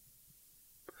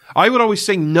 I would always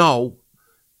say no,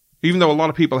 even though a lot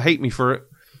of people hate me for it.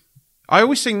 I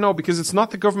always say no, because it's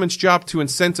not the government's job to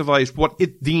incentivize what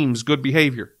it deems good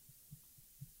behavior.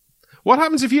 What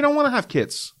happens if you don't want to have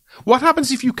kids? What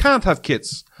happens if you can't have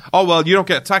kids? Oh, well, you don't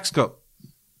get a tax cut.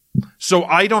 So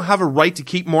I don't have a right to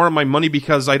keep more of my money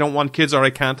because I don't want kids or I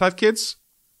can't have kids?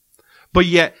 But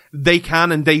yet they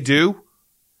can and they do,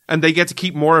 and they get to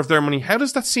keep more of their money. How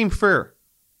does that seem fair?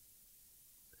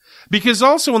 Because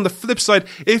also on the flip side,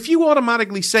 if you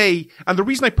automatically say, and the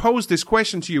reason I pose this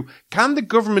question to you, can the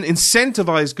government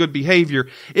incentivize good behavior?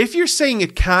 If you're saying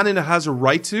it can and it has a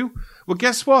right to, well,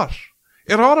 guess what?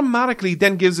 It automatically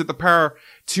then gives it the power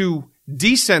to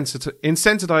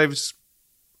incentivize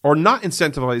or not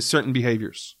incentivize certain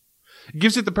behaviors. It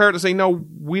gives it the power to say, no,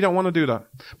 we don't want to do that.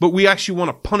 But we actually want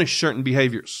to punish certain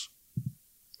behaviors.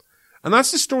 And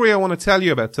that's the story I want to tell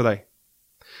you about today.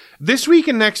 This week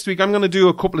and next week, I'm going to do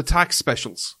a couple of tax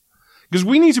specials. Because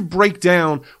we need to break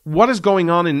down what is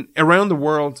going on around the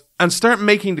world and start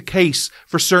making the case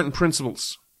for certain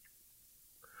principles.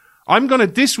 I'm going to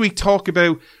this week talk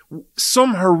about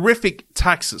some horrific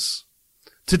taxes.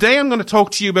 Today I'm going to talk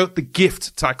to you about the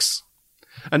gift tax.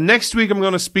 And next week I'm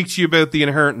going to speak to you about the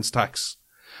inheritance tax.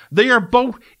 They are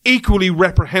both equally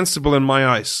reprehensible in my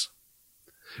eyes.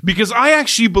 Because I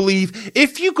actually believe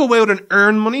if you go out and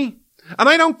earn money, and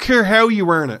I don't care how you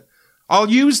earn it, I'll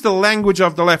use the language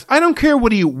of the left. I don't care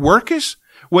whether you work it,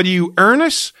 whether you earn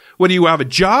it, whether you have a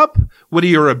job, whether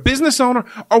you're a business owner,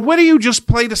 or whether you just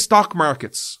play the stock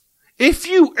markets. If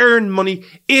you earn money,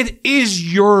 it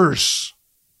is yours.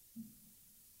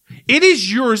 It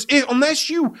is yours. Unless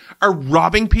you are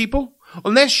robbing people,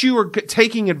 unless you are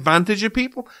taking advantage of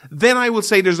people, then I will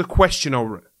say there's a question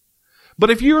over it. But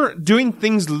if you're doing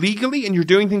things legally and you're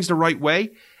doing things the right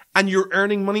way and you're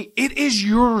earning money, it is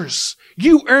yours.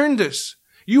 You earned it.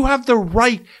 You have the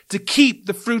right to keep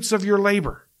the fruits of your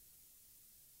labor.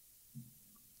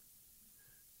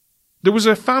 There was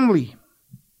a family,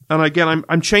 and again,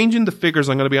 I'm changing the figures,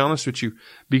 I'm going to be honest with you,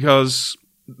 because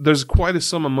there's quite a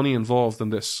sum of money involved in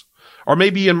this. Or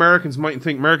maybe Americans might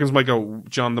go,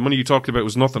 John, the money you talked about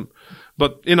was nothing.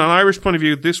 But in an Irish point of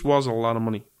view, this was a lot of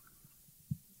money.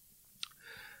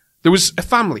 There was a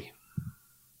family.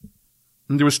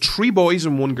 And there was 3 boys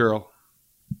and 1 girl.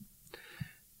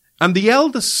 And the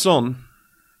eldest son,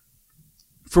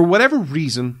 for whatever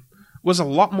reason, was a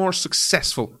lot more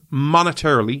successful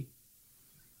monetarily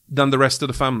than the rest of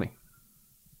the family.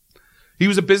 He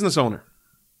was a business owner.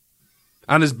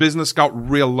 And his business got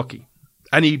real lucky.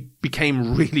 And he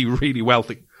became really, really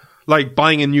wealthy. Like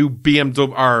buying a new BMW,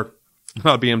 or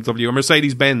not BMW, a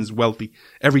Mercedes-Benz wealthy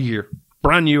every year.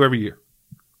 Brand new every year.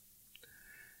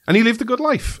 And he lived a good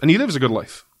life. And he lives a good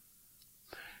life.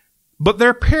 But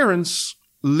their parents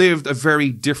lived a very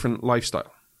different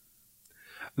lifestyle.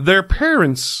 Their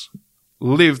parents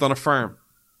lived on a farm.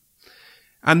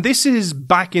 And this is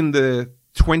back in the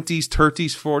 20s,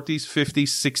 30s, 40s, 50s,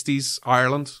 60s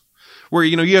Ireland. Where,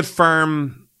 you had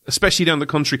farm, especially down the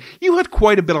country. You had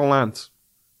quite a bit of land.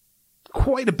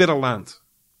 Quite a bit of land.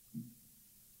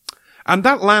 And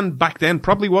that land back then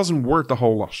probably wasn't worth a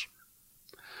whole lot.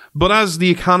 But as the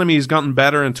economy has gotten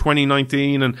better in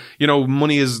 2019 and,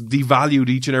 money is devalued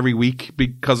each and every week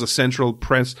because of central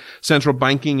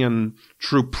banking and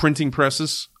through printing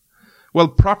presses, well,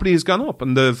 property has gone up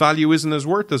and the value isn't as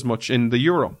worth as much in the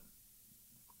euro.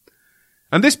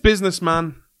 And this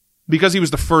businessman, because he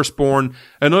was the firstborn,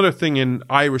 another thing in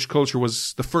Irish culture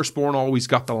was the firstborn always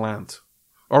got the land.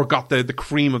 Or got the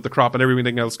cream of the crop, and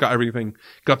everything else got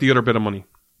the other bit of money.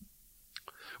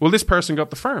 Well, this person got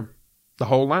the farm, the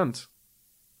whole land.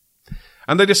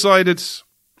 And they decided,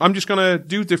 I'm just going to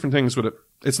do different things with it.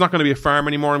 It's not going to be a farm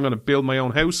anymore. I'm going to build my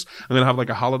own house. I'm going to have like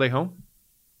a holiday home.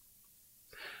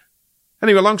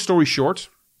 Anyway, long story short,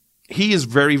 he is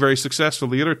very, very successful.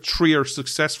 The other three are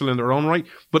successful in their own right,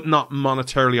 but not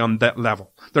monetarily on that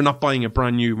level. They're not buying a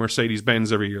brand new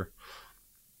Mercedes-Benz every year.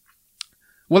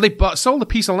 Well, they sold a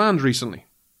piece of land recently.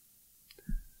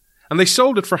 And they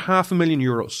sold it for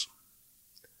 €500,000.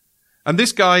 And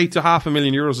this guy to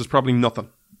 €500,000 is probably nothing.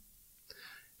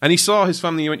 And he saw his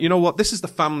family and went, you know what? This is the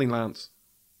family land.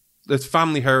 It's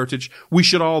family heritage. We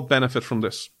should all benefit from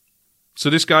this. So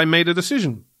this guy made a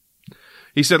decision.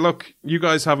 He said, look, you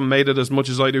guys haven't made it as much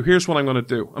as I do. Here's what I'm going to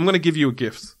do. I'm going to give you a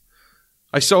gift.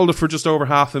 I sold it for just over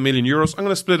 €500,000. I'm going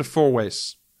to split it 4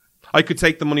 ways. I could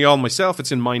take the money all myself.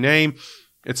 It's in my name.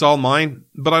 It's all mine,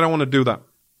 but I don't want to do that.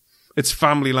 It's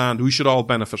family land. We should all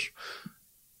benefit.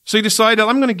 So he decided,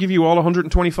 I'm going to give you all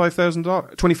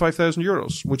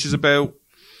 €25,000, which is about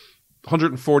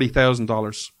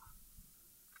 $140,000.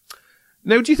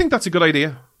 Now, do you think that's a good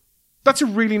idea? That's a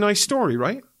really nice story,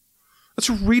 right? That's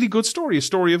a really good story. A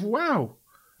story of, wow,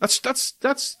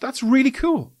 that's really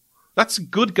cool. That's a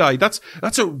good guy. That's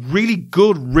a really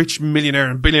good rich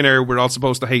millionaire and billionaire we're all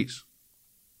supposed to hate.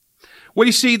 Well,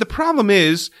 you see, the problem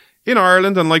is, in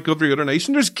Ireland, and like every other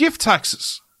nation, there's gift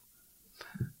taxes.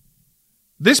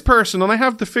 This person, and I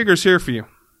have the figures here for you,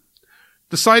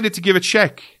 decided to give a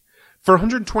check for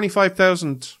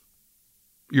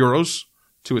 €125,000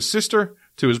 to his sister,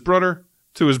 to his brother,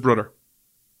 to his brother.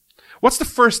 What's the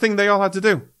first thing they all had to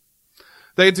do?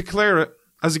 They had to declare it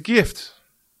as a gift.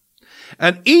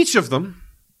 And each of them,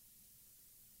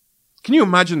 can you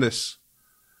imagine this?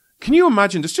 Can you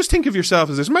imagine this? Just think of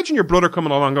yourself as this. Imagine your brother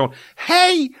coming along going,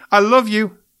 hey, I love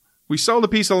you. We sold a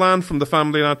piece of land from the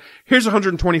family land. Here's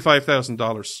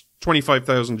 $125,000.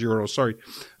 €25,000, sorry.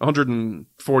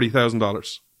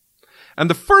 $140,000. And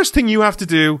the first thing you have to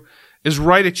do is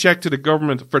write a check to the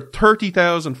government for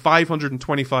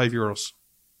 €30,525.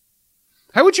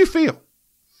 How would you feel?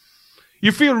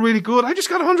 You feel really good. I just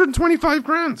got 125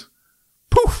 grand.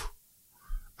 Poof.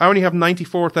 I only have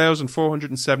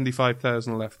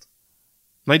 94,475,000 left.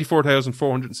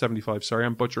 94,475. Sorry,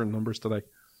 I'm butchering numbers today.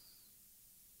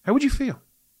 How would you feel?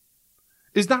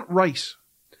 Is that right?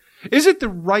 Is it the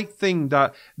right thing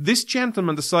that this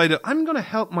gentleman decided, I'm going to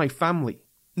help my family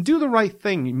and do the right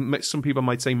thing? Some people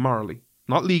might say morally,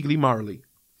 not legally, morally.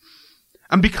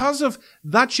 And because of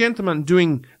that gentleman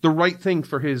doing the right thing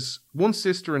for his one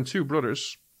sister and 2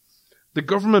 brothers, the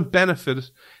government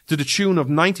benefited to the tune of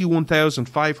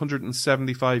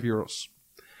 €91,575.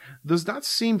 Does that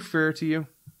seem fair to you?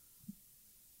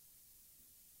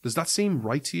 Does that seem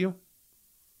right to you?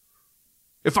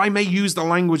 If I may use the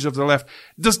language of the left,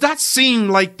 does that seem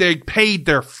like they paid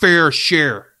their fair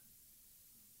share?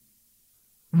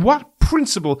 What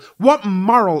principle, what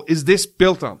moral is this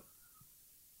built on?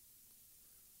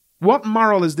 What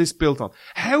moral is this built on?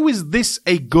 How is this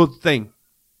a good thing?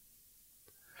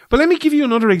 But let me give you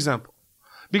another example.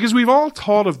 Because we've all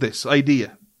thought of this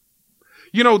idea.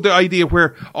 You know, the idea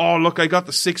where, oh, look, I got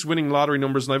the 6 winning lottery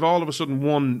numbers and I've all of a sudden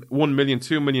won 1 million,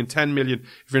 2 million, 10 million.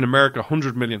 If you're in America,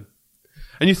 100 million.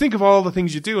 And you think of all the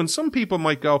things you do, and some people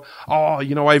might go, oh,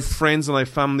 you know, I have friends and I have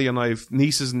family and I have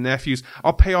nieces and nephews.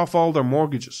 I'll pay off all their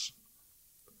mortgages.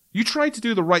 You try to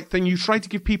do the right thing. You try to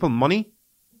give people money,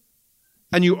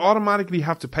 and you automatically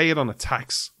have to pay it on a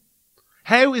tax.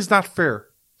 How is that fair?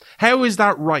 How is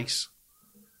that right?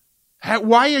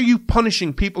 Why are you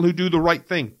punishing people who do the right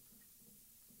thing?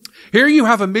 Here you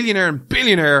have a millionaire and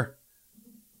billionaire,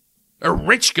 a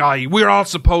rich guy we're all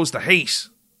supposed to hate,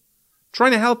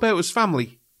 trying to help out his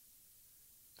family.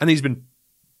 And his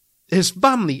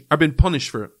family are being punished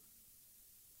for it.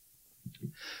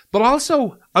 But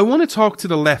also, I want to talk to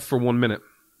the left for 1 minute.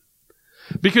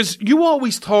 Because you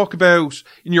always talk about,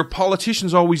 and your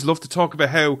politicians always love to talk about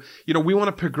how, you know, we want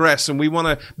to progress and we want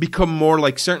to become more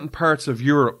like certain parts of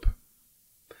Europe.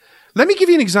 Let me give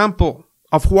you an example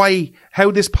of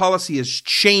how this policy has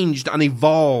changed and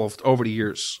evolved over the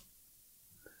years.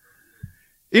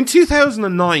 In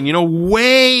 2009, you know,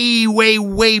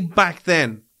 way back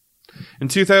then, in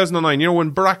 2009, you know,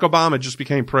 when Barack Obama just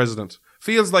became president,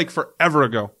 feels like forever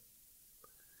ago.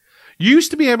 You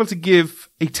used to be able to give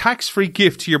a tax-free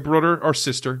gift to your brother or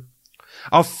sister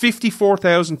of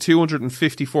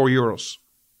 €54,254.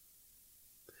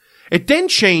 It then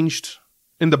changed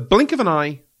in the blink of an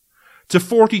eye to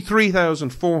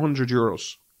 43,400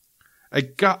 euros.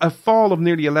 A fall of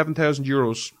nearly 11,000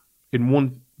 euros in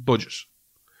one budget.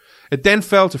 It then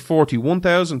fell to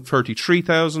 41,000,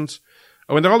 33,000.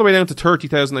 I went all the way down to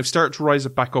 30,000. I've started to rise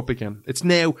it back up again. It's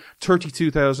now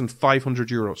 32,500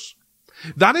 euros.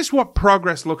 That is what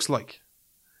progress looks like.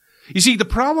 You see, the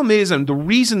problem is, and the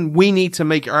reason we need to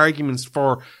make arguments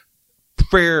for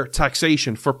fair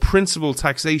taxation, for principled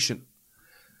taxation,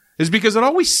 is because it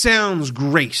always sounds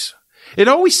great. It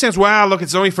always sounds, well, look,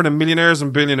 it's only for the millionaires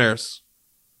and billionaires.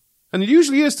 And it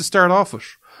usually is to start off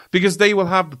with, because they will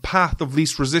have the path of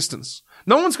least resistance.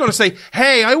 No one's going to say,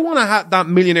 hey, I want to have that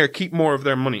millionaire keep more of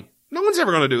their money. No one's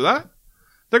ever going to do that.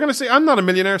 They're going to say, I'm not a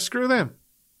millionaire, screw them.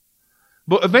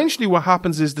 But eventually what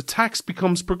happens is the tax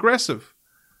becomes progressive.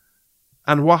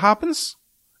 And what happens?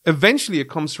 Eventually it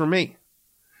comes from me.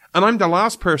 And I'm the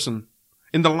last person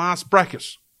in the last bracket.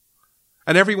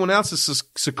 And everyone else has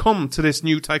succumbed to this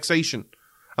new taxation.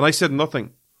 And I said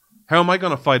nothing. How am I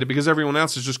going to fight it? Because everyone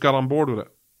else has just got on board with it.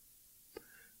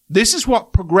 This is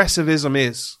what progressivism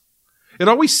is. It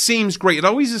always seems great. It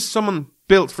always is someone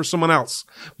built for someone else.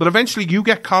 But eventually you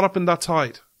get caught up in that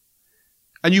tide.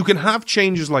 And you can have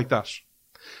changes like that.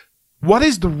 What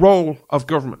is the role of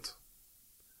government?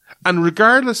 And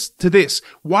regardless to this,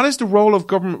 what is the role of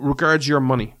government regards your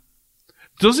money?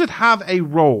 Does it have a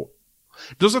role?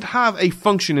 Does it have a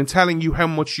function in telling you how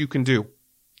much you can do?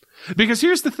 Because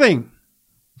here's the thing.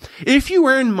 If you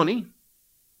earn money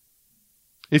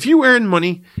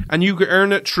and you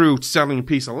earn it through selling a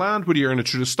piece of land, whether you earn it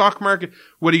through the stock market,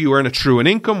 whether you earn it through an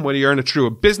income, whether you earn it through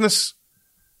a business,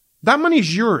 that money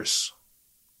is yours.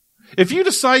 If you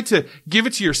decide to give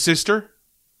it to your sister,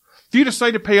 if you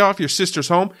decide to pay off your sister's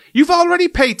home, you've already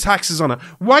paid taxes on it.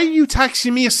 Why are you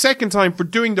taxing me a second time for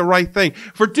doing the right thing?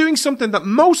 For doing something that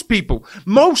most people,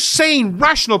 most sane,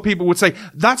 rational people would say,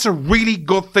 that's a really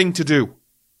good thing to do.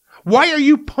 Why are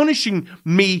you punishing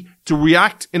me to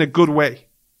react in a good way?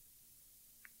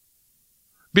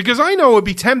 Because I know it would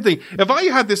be tempting. If I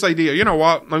had this idea, you know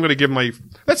what, I'm going to give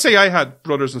let's say I had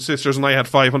brothers and sisters and I had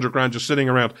 500 grand just sitting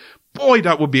around. Boy,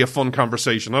 that would be a fun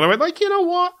conversation. And I went you know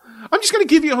what, I'm just going to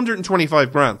give you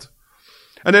 125 grand.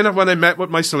 And then when I met with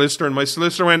my solicitor, and my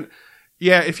solicitor went,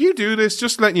 yeah, if you do this,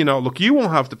 just letting you know, look, you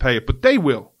won't have to pay it, but they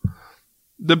will.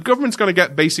 The government's going to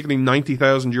get basically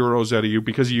 90,000 euros out of you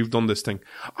because you've done this thing.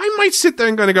 I might sit there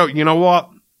and going to go, you know what,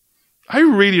 I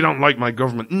really don't like my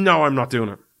government. No, I'm not doing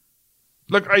it.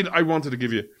 Look, I wanted to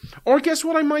give you. Or guess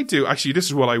what I might do? Actually, this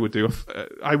is what I would do.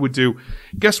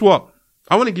 Guess what?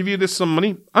 I want to give you this some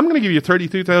money. I'm going to give you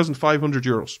 32,500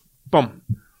 euros. Boom.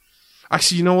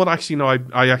 Actually, you know what? Actually, no,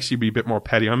 I actually be a bit more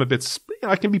petty. I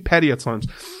can be petty at times.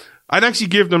 I'd actually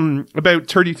give them about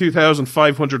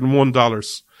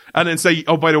 $32,501. And then say,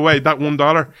 oh, by the way, that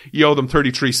 $1, you owe them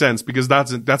 33 cents because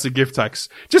that's a gift tax.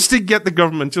 Just to get the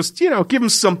government, just, give them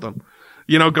something.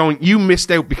 Going, you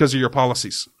missed out because of your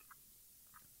policies.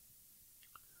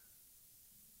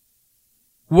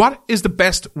 What is the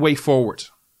best way forward?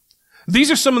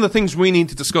 These are some of the things we need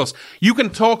to discuss. You can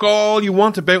talk all you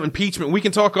want about impeachment. We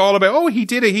can talk all about, oh, he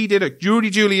did it.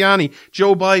 Rudy Giuliani,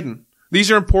 Joe Biden.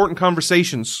 These are important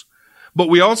conversations. But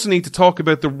we also need to talk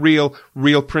about the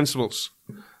real principles.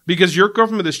 Because your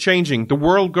government is changing. The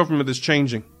world government is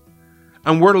changing.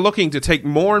 And we're looking to take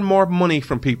more and more money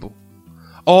from people.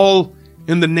 All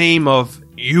in the name of,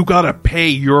 you gotta pay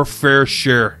your fair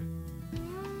share.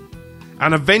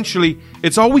 And eventually,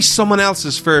 it's always someone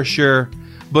else's fair share,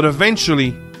 but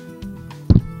eventually,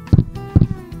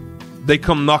 they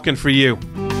come knocking for you.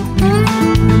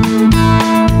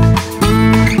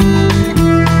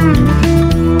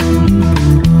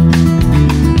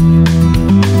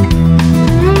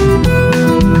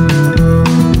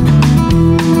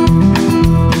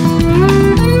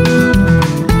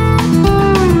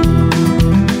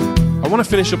 I want to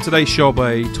finish up today's show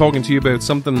by talking to you about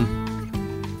something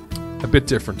a bit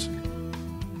different.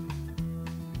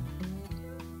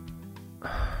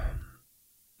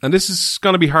 And this is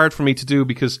going to be hard for me to do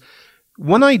because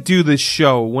when I do this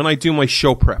show, when I do my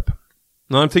show prep,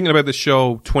 now I'm thinking about the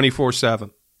show 24/7,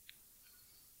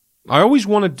 I always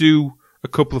want to do a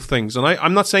couple of things. And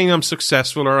I'm not saying I'm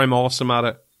successful or I'm awesome at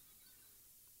it,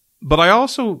 but I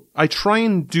try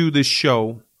and do this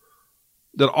show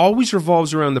that always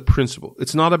revolves around the principle.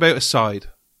 It's not about a side.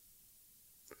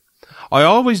 I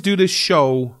always do this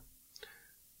show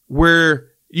where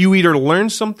you either learn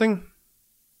something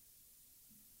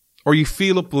or you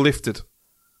feel uplifted.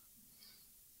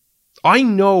 I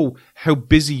know how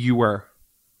busy you are.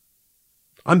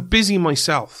 I'm busy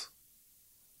myself.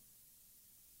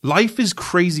 Life is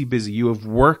crazy busy. You have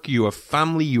work, you have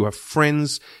family, you have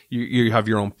friends, you have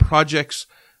your own projects,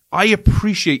 I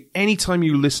appreciate any time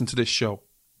you listen to this show.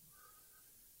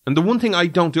 And the one thing I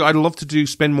don't do, I'd love to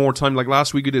spend more time, like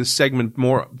last week we did a segment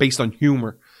more based on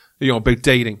humor, about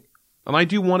dating. And I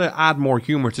do want to add more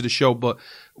humor to the show, but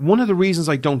one of the reasons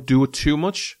I don't do it too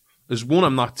much is, one,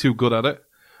 I'm not too good at it,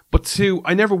 but two,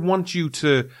 I never want you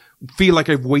to feel like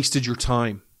I've wasted your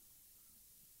time.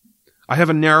 I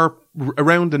have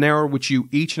around an hour with you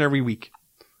each and every week,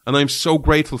 and I'm so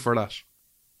grateful for that.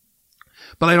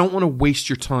 But I don't want to waste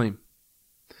your time.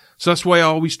 So that's why I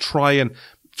always try and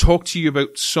talk to you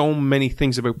about so many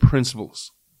things, about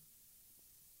principles.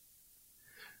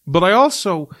 But I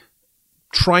also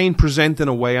try and present in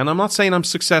a way, and I'm not saying I'm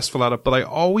successful at it, but I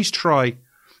always try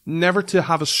never to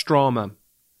have a straw man.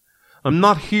 I'm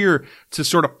not here to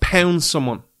sort of pound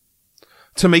someone,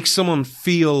 to make someone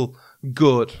feel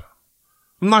good.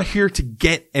 I'm not here to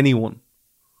get anyone.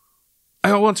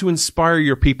 I want to inspire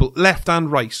your people, left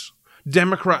and right,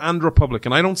 Democrat and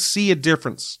Republican. I don't see a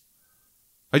difference.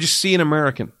 I just see an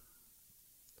American.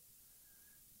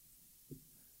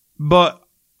 But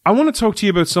I want to talk to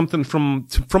you about something from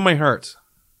my heart.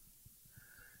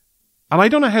 And I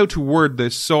don't know how to word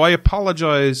this, so I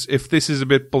apologize if this is a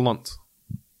bit blunt.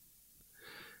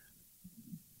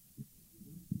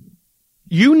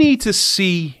 You need to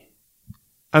see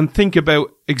and think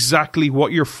about exactly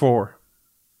what you're for.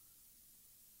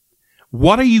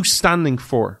 What are you standing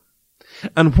for?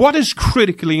 And what is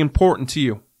critically important to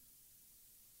you?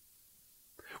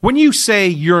 When you say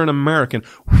you're an American,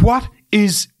 what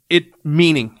is it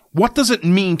meaning? What does it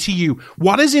mean to you?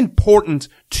 What is important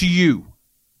to you?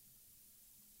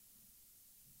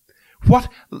 What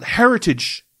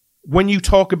heritage, when you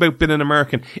talk about being an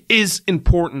American, is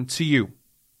important to you?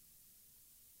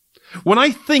 When I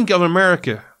think of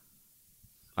America,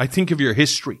 I think of your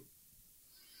history.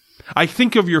 I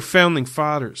think of your founding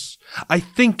fathers. I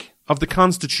think of the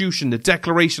Constitution, the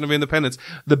Declaration of Independence,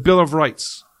 the Bill of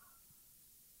Rights.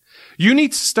 You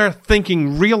need to start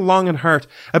thinking real long and hard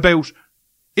about,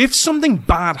 if something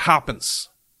bad happens,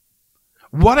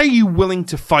 what are you willing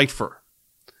to fight for?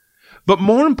 But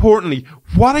more importantly,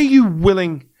 what are you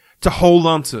willing to hold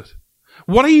on to?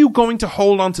 What are you going to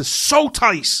hold on to so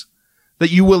tight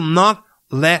that you will not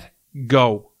let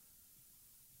go?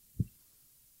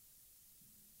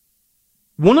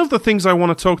 One of the things I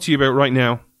want to talk to you about right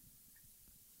now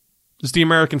is the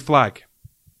American flag.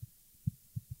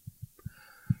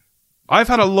 I've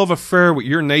had a love affair with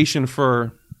your nation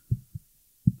for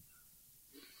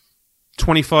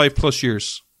 25 plus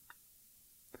years.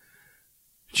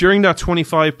 During that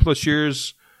 25 plus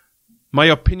years, my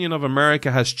opinion of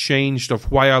America has changed,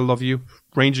 of why I love you,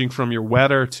 ranging from your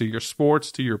weather to your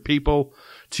sports, to your people,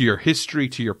 to your history,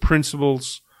 to your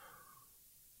principles,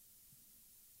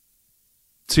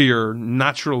 to your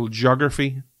natural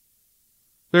geography.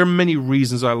 There are many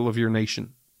reasons I love your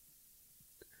nation.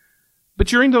 But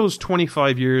during those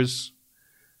 25 years,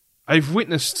 I've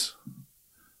witnessed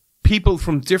people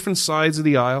from different sides of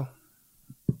the aisle,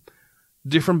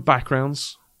 different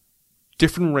backgrounds,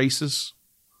 different races,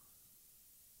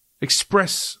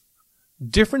 express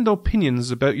different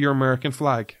opinions about your American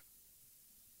flag.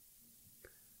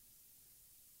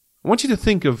 I want you to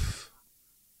think of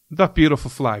that beautiful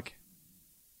flag.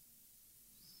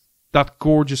 That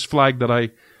gorgeous flag that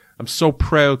I am so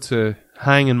proud to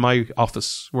hang in my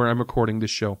office where I'm recording this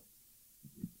show.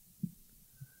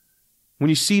 When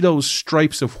you see those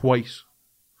stripes of white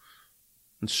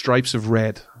and stripes of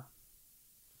red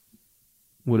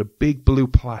with a big blue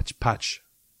patch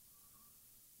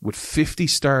with 50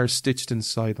 stars stitched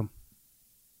inside them,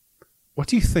 what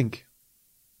do you think?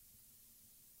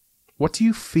 What do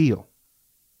you feel?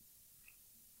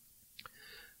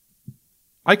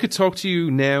 I could talk to you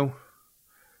now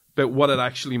about what it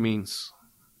actually means.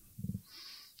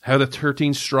 How the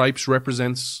 13 stripes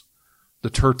represents the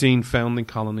 13 founding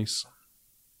colonies.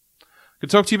 I could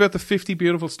talk to you about the 50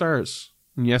 beautiful stars.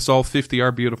 And yes, all 50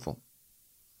 are beautiful.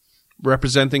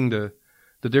 Representing the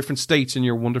different states in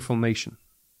your wonderful nation.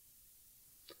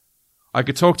 I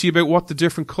could talk to you about what the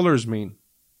different colors mean.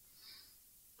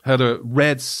 How the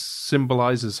red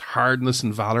symbolizes hardness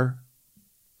and valor.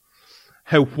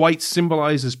 How white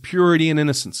symbolizes purity and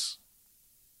innocence.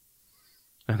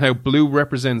 And how blue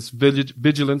represents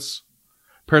vigilance,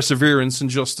 perseverance, and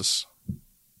justice.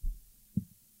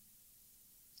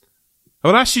 I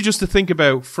would ask you just to think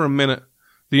about, for a minute,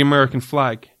 the American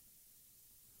flag.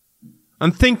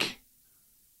 And think,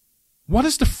 what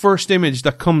is the first image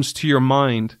that comes to your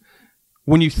mind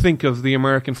when you think of the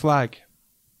American flag?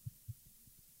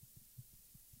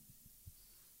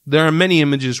 There are many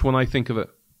images when I think of it.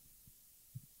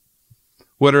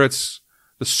 Whether it's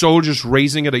the soldiers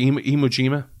raising at Iwo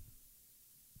Jima,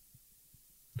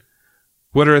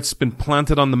 Whether it's been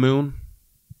planted on the moon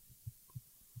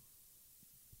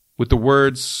with the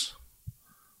words,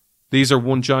 "These are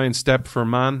one giant step for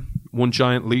man, one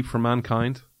giant leap for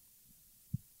mankind."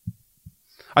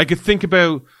 I could think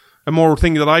about a more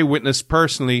thing that I witnessed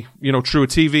personally, through a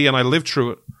TV, and I lived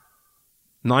through it.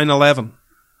 9/11.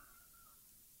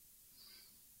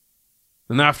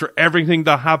 And after everything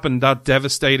that happened that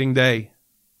devastating day,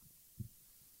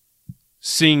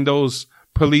 seeing those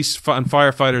police and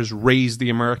firefighters raise the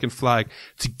American flag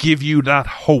to give you that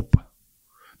hope,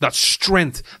 that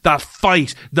strength, that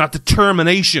fight, that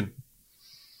determination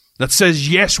that says,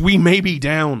 yes, we may be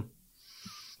down,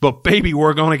 but baby,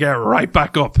 we're going to get right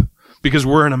back up because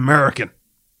we're an American.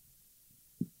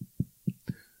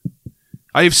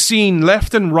 I have seen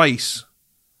left and right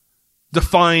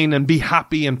define and be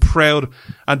happy and proud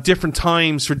at different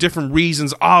times for different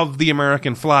reasons of the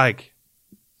American flag.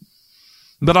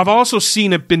 But I've also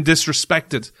seen it been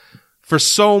disrespected for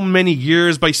so many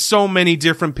years by so many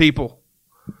different people.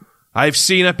 I've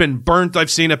seen it been burnt.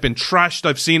 I've seen it been trashed.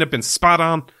 I've seen it been spat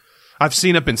on. I've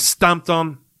seen it been stamped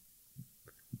on.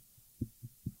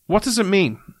 What does it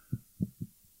mean?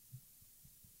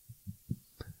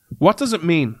 What does it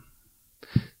mean?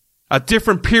 At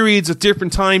different periods, at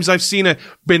different times, I've seen it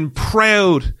been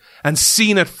proud and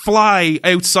seen it fly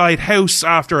outside house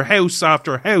after house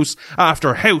after house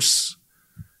after house.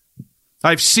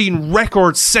 I've seen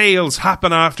record sales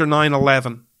happen after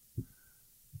 9/11,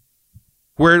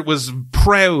 where it was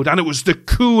proud and it was the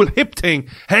cool hip thing.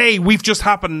 Hey, we've just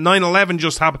happened. 9/11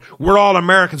 just happened. We're all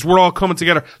Americans. We're all coming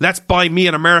together. Let's buy me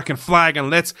an American flag and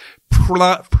let's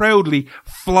proudly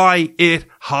fly it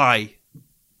high.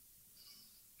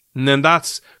 And then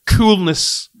that's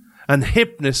coolness and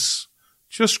hipness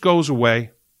just goes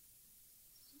away.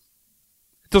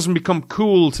 It doesn't become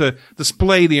cool to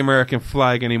display the American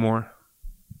flag anymore.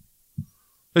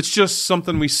 It's just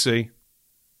something we see.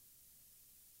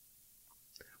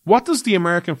 What does the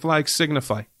American flag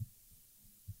signify?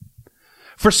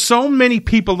 For so many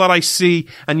people that I see,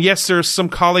 and yes, there are some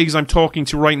colleagues I'm talking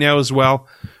to right now as well,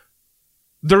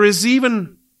 there is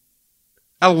even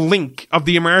a link of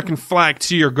the American flag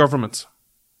to your government.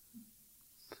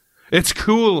 It's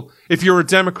cool if you're a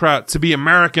Democrat to be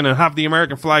American and have the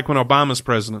American flag when Obama's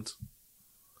president.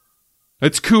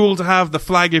 It's cool to have the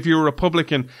flag if you're a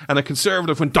Republican and a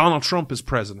conservative when Donald Trump is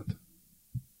president.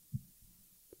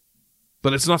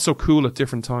 But it's not so cool at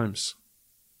different times.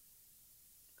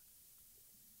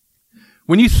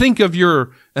 When you think of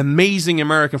your amazing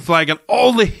American flag and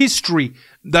all the history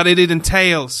that it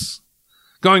entails,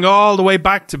 going all the way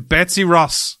back to Betsy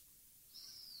Ross,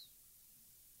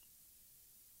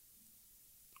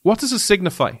 what does it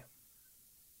signify?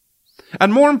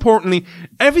 And more importantly,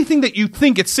 everything that you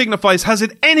think it signifies, has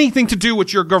it anything to do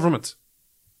with your government?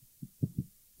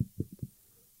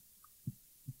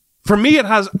 For me, it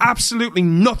has absolutely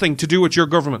nothing to do with your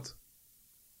government.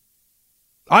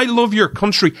 I love your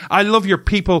country. I love your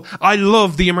people. I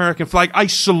love the American flag. I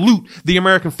salute the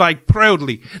American flag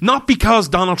proudly. Not because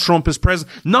Donald Trump is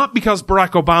president. Not because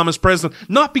Barack Obama is president.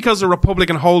 Not because a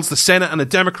Republican holds the Senate and a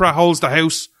Democrat holds the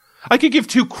House. I could give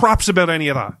two craps about any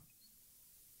of that.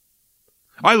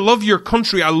 I love your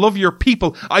country. I love your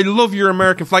people. I love your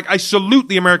American flag. I salute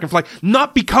the American flag.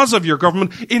 Not because of your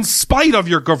government, in spite of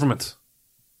your government.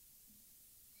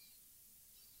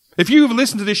 If you have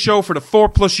listened to this show for the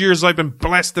 4+ years I've been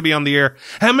blessed to be on the air,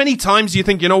 how many times do you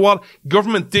think, you know what,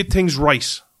 government did things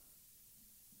right?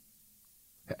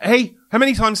 Hey, how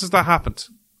many times has that happened?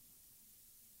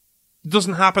 It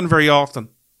doesn't happen very often.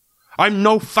 I'm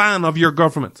no fan of your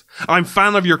government. I'm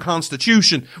fan of your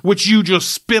constitution, which you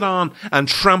just spit on and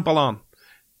trample on.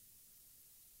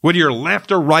 Whether you're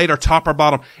left or right or top or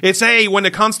bottom. It's, hey, when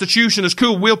the constitution is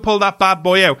cool, we'll pull that bad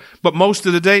boy out. But most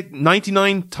of the day,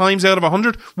 99 times out of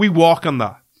 100, we walk on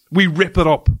that. We rip it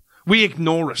up. We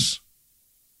ignore it.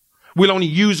 We'll only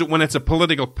use it when it's a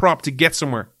political prop to get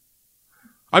somewhere.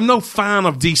 I'm no fan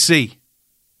of DC.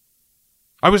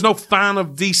 I was no fan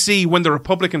of DC when the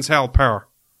Republicans held power.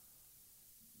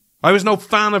 I was no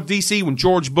fan of DC when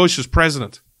George Bush was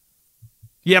president.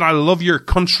 Yet I love your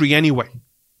country anyway.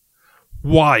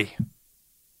 Why?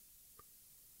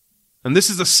 And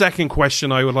this is the second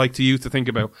question I would like you to think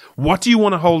about. What do you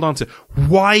want to hold on to?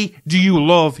 Why do you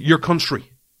love your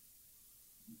country?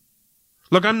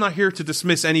 Look, I'm not here to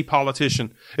dismiss any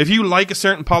politician. If you like a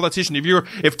certain politician,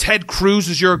 if Ted Cruz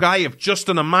is your guy, if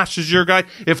Justin Amash is your guy,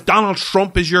 if Donald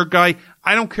Trump is your guy,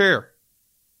 I don't care.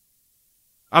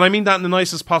 And I mean that in the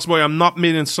nicest possible way. I'm not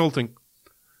being insulting.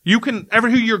 You can, ever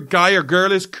who your guy or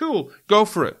girl is, cool, go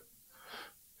for it.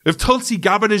 If Tulsi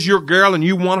Gabbard is your girl and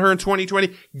you want her in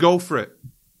 2020, go for it.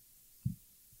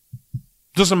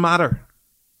 Doesn't matter.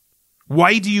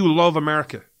 Why do you love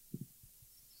America?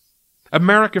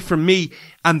 America, for me,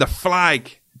 and the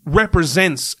flag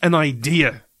represents an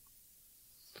idea.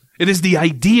 It is the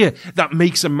idea that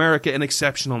makes America an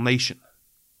exceptional nation.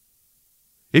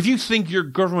 If you think your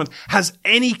government has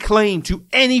any claim to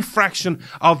any fraction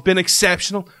of being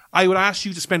exceptional, I would ask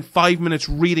you to spend 5 minutes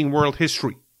reading world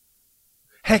history.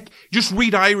 Heck, just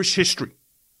read Irish history.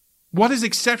 What is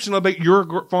exceptional about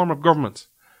your form of government?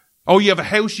 Oh, you have a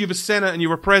house, you have a senate, and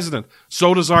you have a president.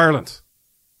 So does Ireland.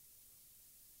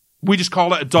 We just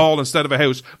call it a Dáil instead of a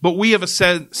house. But we have a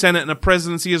senate and a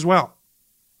presidency as well.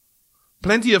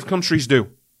 Plenty of countries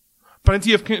do.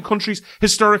 Plenty of countries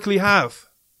historically have.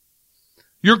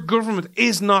 Your government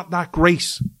is not that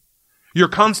great. Your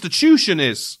constitution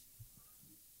is.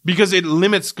 Because it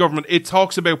limits government. It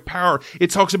talks about power.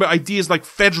 It talks about ideas like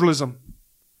federalism.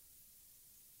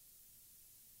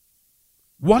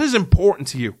 What is important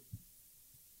to you?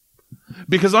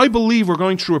 Because I believe we're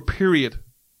going through a period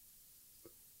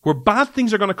where bad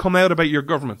things are going to come out about your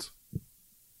government.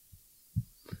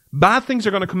 Bad things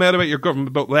are going to come out about your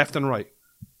government, both left and right.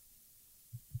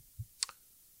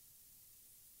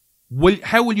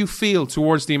 How will you feel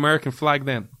towards the American flag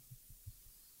then?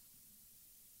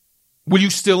 Will you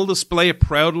still display it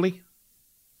proudly?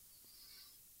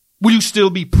 Will you still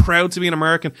be proud to be an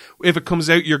American if it comes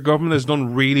out your government has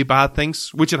done really bad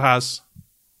things, which it has?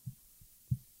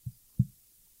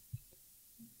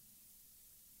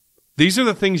 These are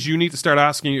the things you need to start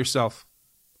asking yourself.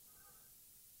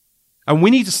 And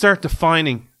we need to start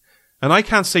defining, and I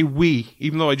can't say we,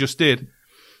 even though I just did.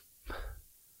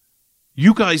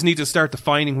 You guys need to start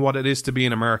defining what it is to be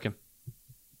an American.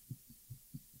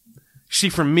 See,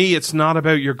 for me, it's not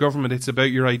about your government, it's about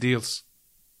your ideals.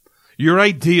 Your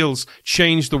ideals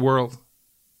change the world.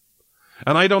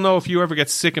 And I don't know if you ever get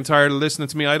sick and tired of listening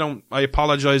to me. I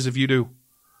apologize if you do.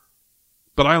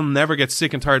 But I'll never get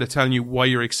sick and tired of telling you why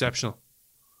you're exceptional.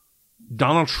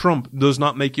 Donald Trump does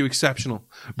not make you exceptional.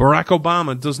 Barack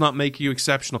Obama does not make you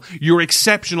exceptional. You're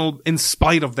exceptional in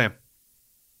spite of them.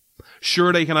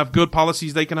 Sure, they can have good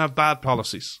policies, they can have bad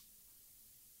policies.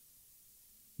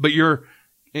 But you're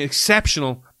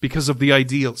exceptional because of the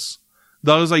ideals.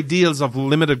 Those ideals of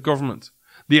limited government.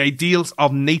 The ideals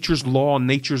of nature's law and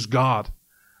nature's God.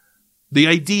 The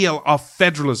ideal of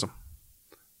federalism,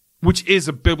 which is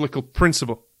a biblical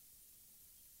principle.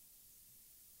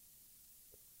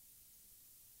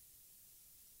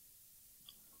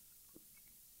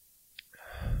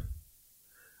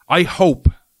 I hope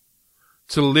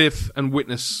to live and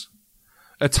witness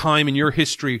a time in your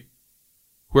history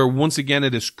where once again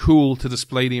it is cool to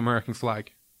display the American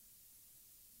flag.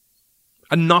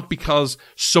 And not because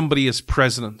somebody is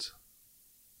president.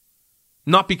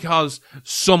 Not because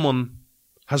someone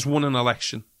has won an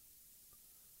election.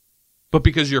 But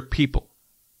because you're people.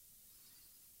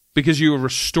 Because you have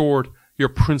restored your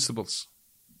principles.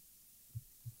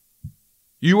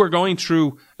 You are going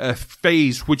through a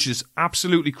phase which is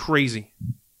absolutely crazy.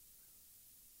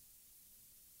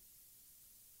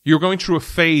 You're going through a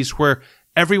phase where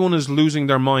everyone is losing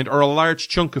their mind, or a large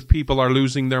chunk of people are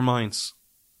losing their minds.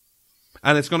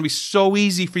 And it's going to be so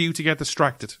easy for you to get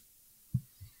distracted.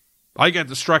 I get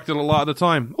distracted a lot of the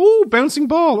time. Ooh, bouncing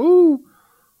ball. Ooh.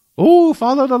 Ooh,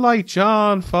 follow the light,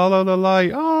 John. Follow the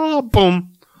light. Ah,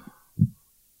 boom.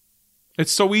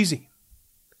 It's so easy.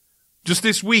 Just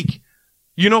this week,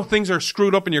 you know things are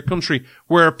screwed up in your country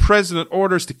where a president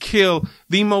orders to kill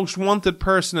the most wanted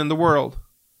person in the world.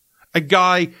 A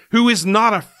guy who is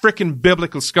not a frickin'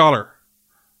 biblical scholar.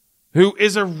 Who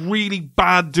is a really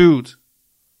bad dude.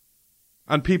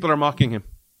 And people are mocking him.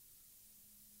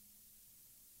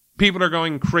 People are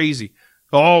going crazy.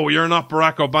 Oh, you're not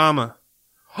Barack Obama.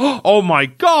 Oh my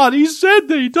God, he said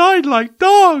they died like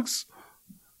dogs.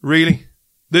 Really?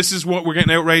 This is what we're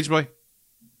getting outraged by?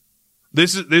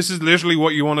 This is literally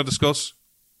what you want to discuss?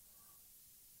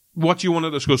 What you want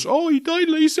to discuss? Oh,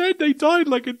 he said they died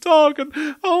like a dog, and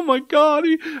oh my God,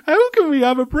 how can we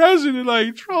have a president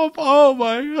like Trump? Oh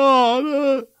my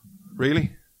God.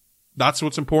 Really? That's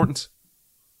what's important?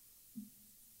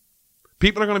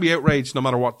 People are going to be outraged no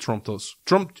matter what Trump does.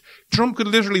 Trump could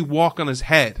literally walk on his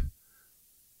head.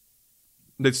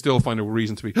 They'd still find a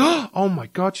reason to be, oh my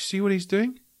God, you see what he's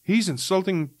doing? He's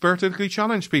insulting vertically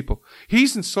challenged people.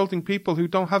 He's insulting people who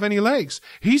don't have any legs.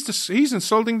 He's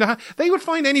insulting they would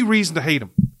find any reason to hate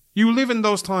him. You live in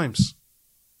those times.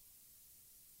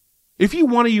 If you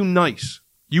want to unite,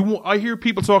 I hear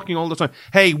people talking all the time,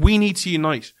 hey, we need to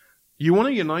unite. You want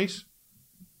to unite?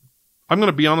 I'm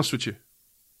going to be honest with you.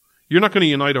 You're not going to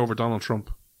unite over Donald Trump.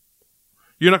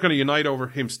 You're not going to unite over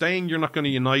him staying. You're not going to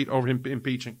unite over him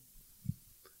impeaching.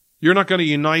 You're not going to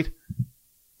unite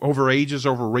over ages,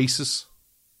 over races.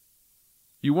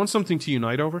 You want something to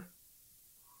unite over?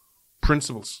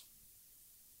 Principles.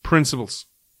 Principles.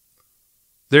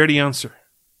 They're the answer.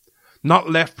 Not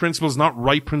left principles, not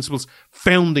right principles,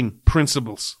 founding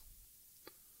principles.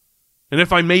 And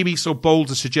if I may be so bold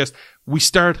to suggest, we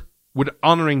start with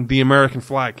honouring the American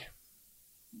flag.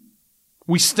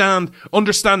 We stand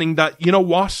understanding that, you know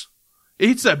what?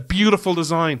 It's a beautiful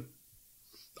design.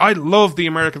 I love the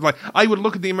American flag. I would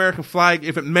look at the American flag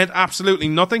if it meant absolutely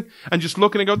nothing and just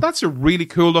look and go, that's a really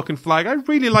cool looking flag. I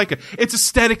really like it. It's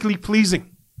aesthetically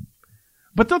pleasing.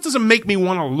 But that doesn't make me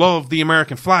want to love the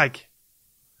American flag.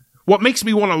 What makes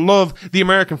me want to love the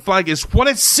American flag is what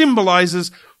it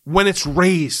symbolizes when it's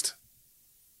raised.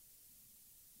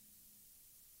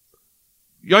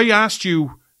 I asked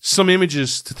you some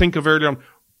images to think of earlier on.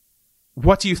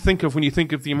 What do you think of when you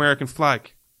think of the American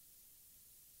flag?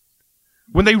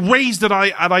 When they raised it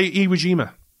at Iwo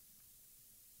Jima.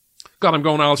 God, I'm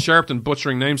going Al Sharpton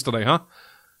butchering names today, huh?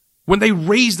 When they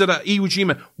raised it at Iwo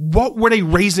Jima, what were they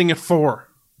raising it for?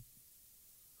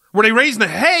 Were they raising it,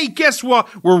 hey, guess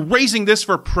what? We're raising this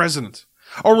for president.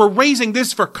 Or we're raising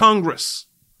this for Congress.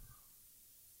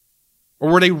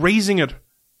 Or were they raising it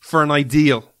for an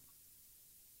ideal?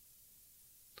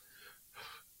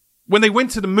 When they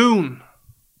went to the moon,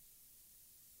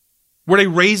 were they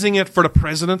raising it for the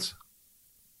president?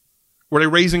 Were they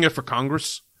raising it for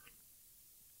Congress?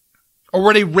 Or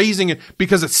were they raising it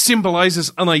because it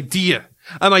symbolizes an idea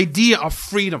of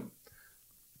freedom,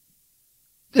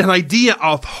 an idea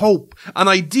of hope, an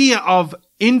idea of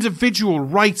individual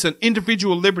rights and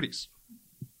individual liberties?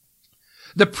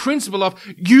 The principle of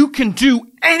you can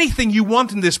do anything you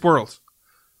want in this world.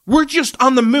 We're just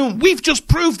on the moon. We've just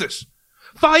proved it.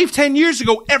 5-10 years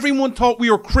ago, everyone thought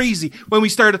we were crazy when we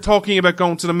started talking about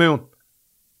going to the moon.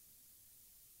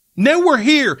 Now we're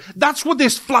here. That's what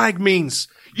this flag means.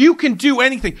 You can do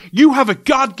anything. You have a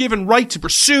God-given right to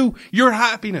pursue your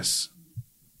happiness.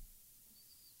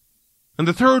 And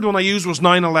the third one I used was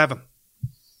 9/11.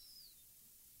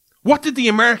 What did the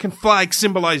American flag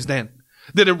symbolize then?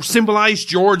 Did it symbolize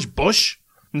George Bush?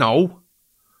 No.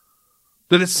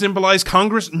 Did it symbolize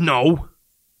Congress? No.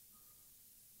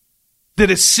 Did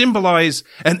it symbolize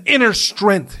an inner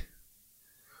strength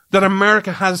that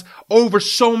America has over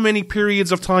so many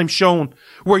periods of time shown,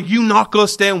 where you knock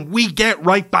us down, we get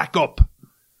right back up?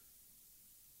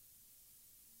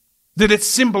 Did it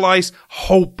symbolize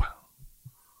hope?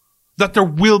 That there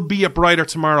will be a brighter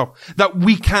tomorrow, that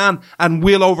we can and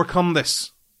will overcome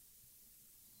this?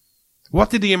 What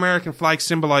did the American flag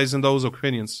symbolize in those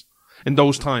opinions, in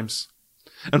those times?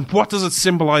 And what does it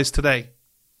symbolize today?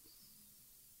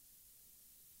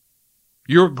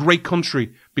 You're a great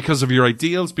country because of your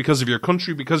ideals, because of your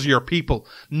country, because of your people,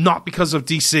 not because of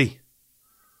DC.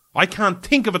 I can't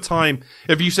think of a time,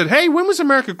 if you said, hey, when was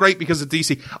America great because of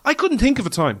DC? I couldn't think of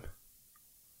a time.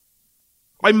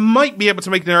 I might be able to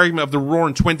make an argument of the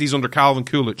roaring 20s under Calvin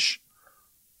Coolidge.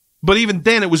 But even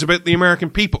then, it was about the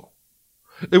American people.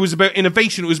 It was about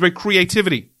innovation. It was about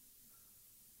creativity.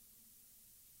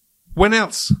 When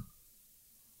else?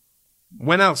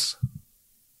 When else?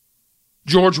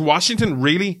 George Washington,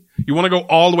 really? You want to go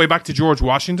all the way back to George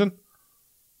Washington?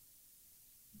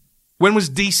 When was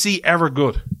DC ever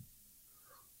good?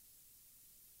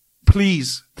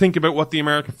 Please think about what the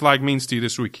American flag means to you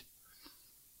this week.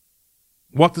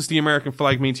 What does the American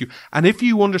flag mean to you? And if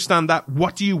you understand that,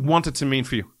 what do you want it to mean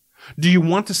for you? Do you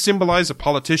want to symbolize a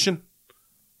politician?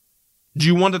 Do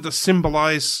you want it to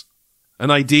symbolize an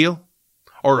ideal?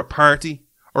 Or a party?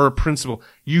 Or a principle?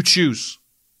 You choose.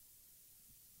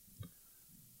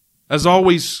 As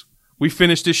always, we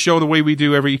finish this show the way we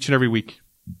do each and every week,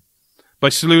 by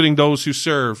saluting those who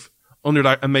serve under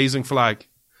that amazing flag.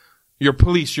 Your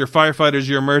police, your firefighters,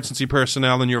 your emergency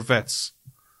personnel, and your vets.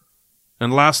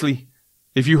 And lastly,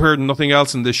 if you heard nothing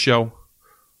else in this show,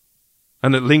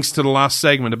 and it links to the last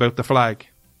segment about the flag,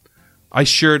 I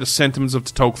share the sentiments of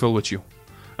de Tocqueville with you.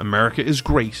 America is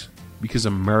great because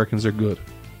Americans are good.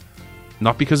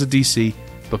 Not because of DC,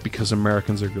 but because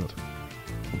Americans are good.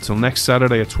 Until next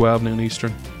Saturday at 12 noon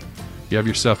Eastern, you have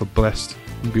yourself a blessed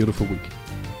and beautiful week.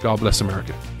 God bless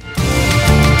America.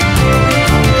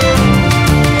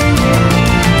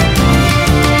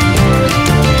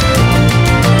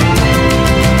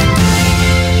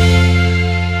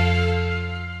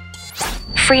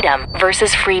 Freedom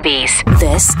versus freebies.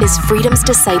 This is Freedom's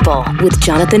Disciple with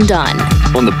Jonathan Dunn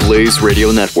on the Blaze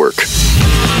Radio Network.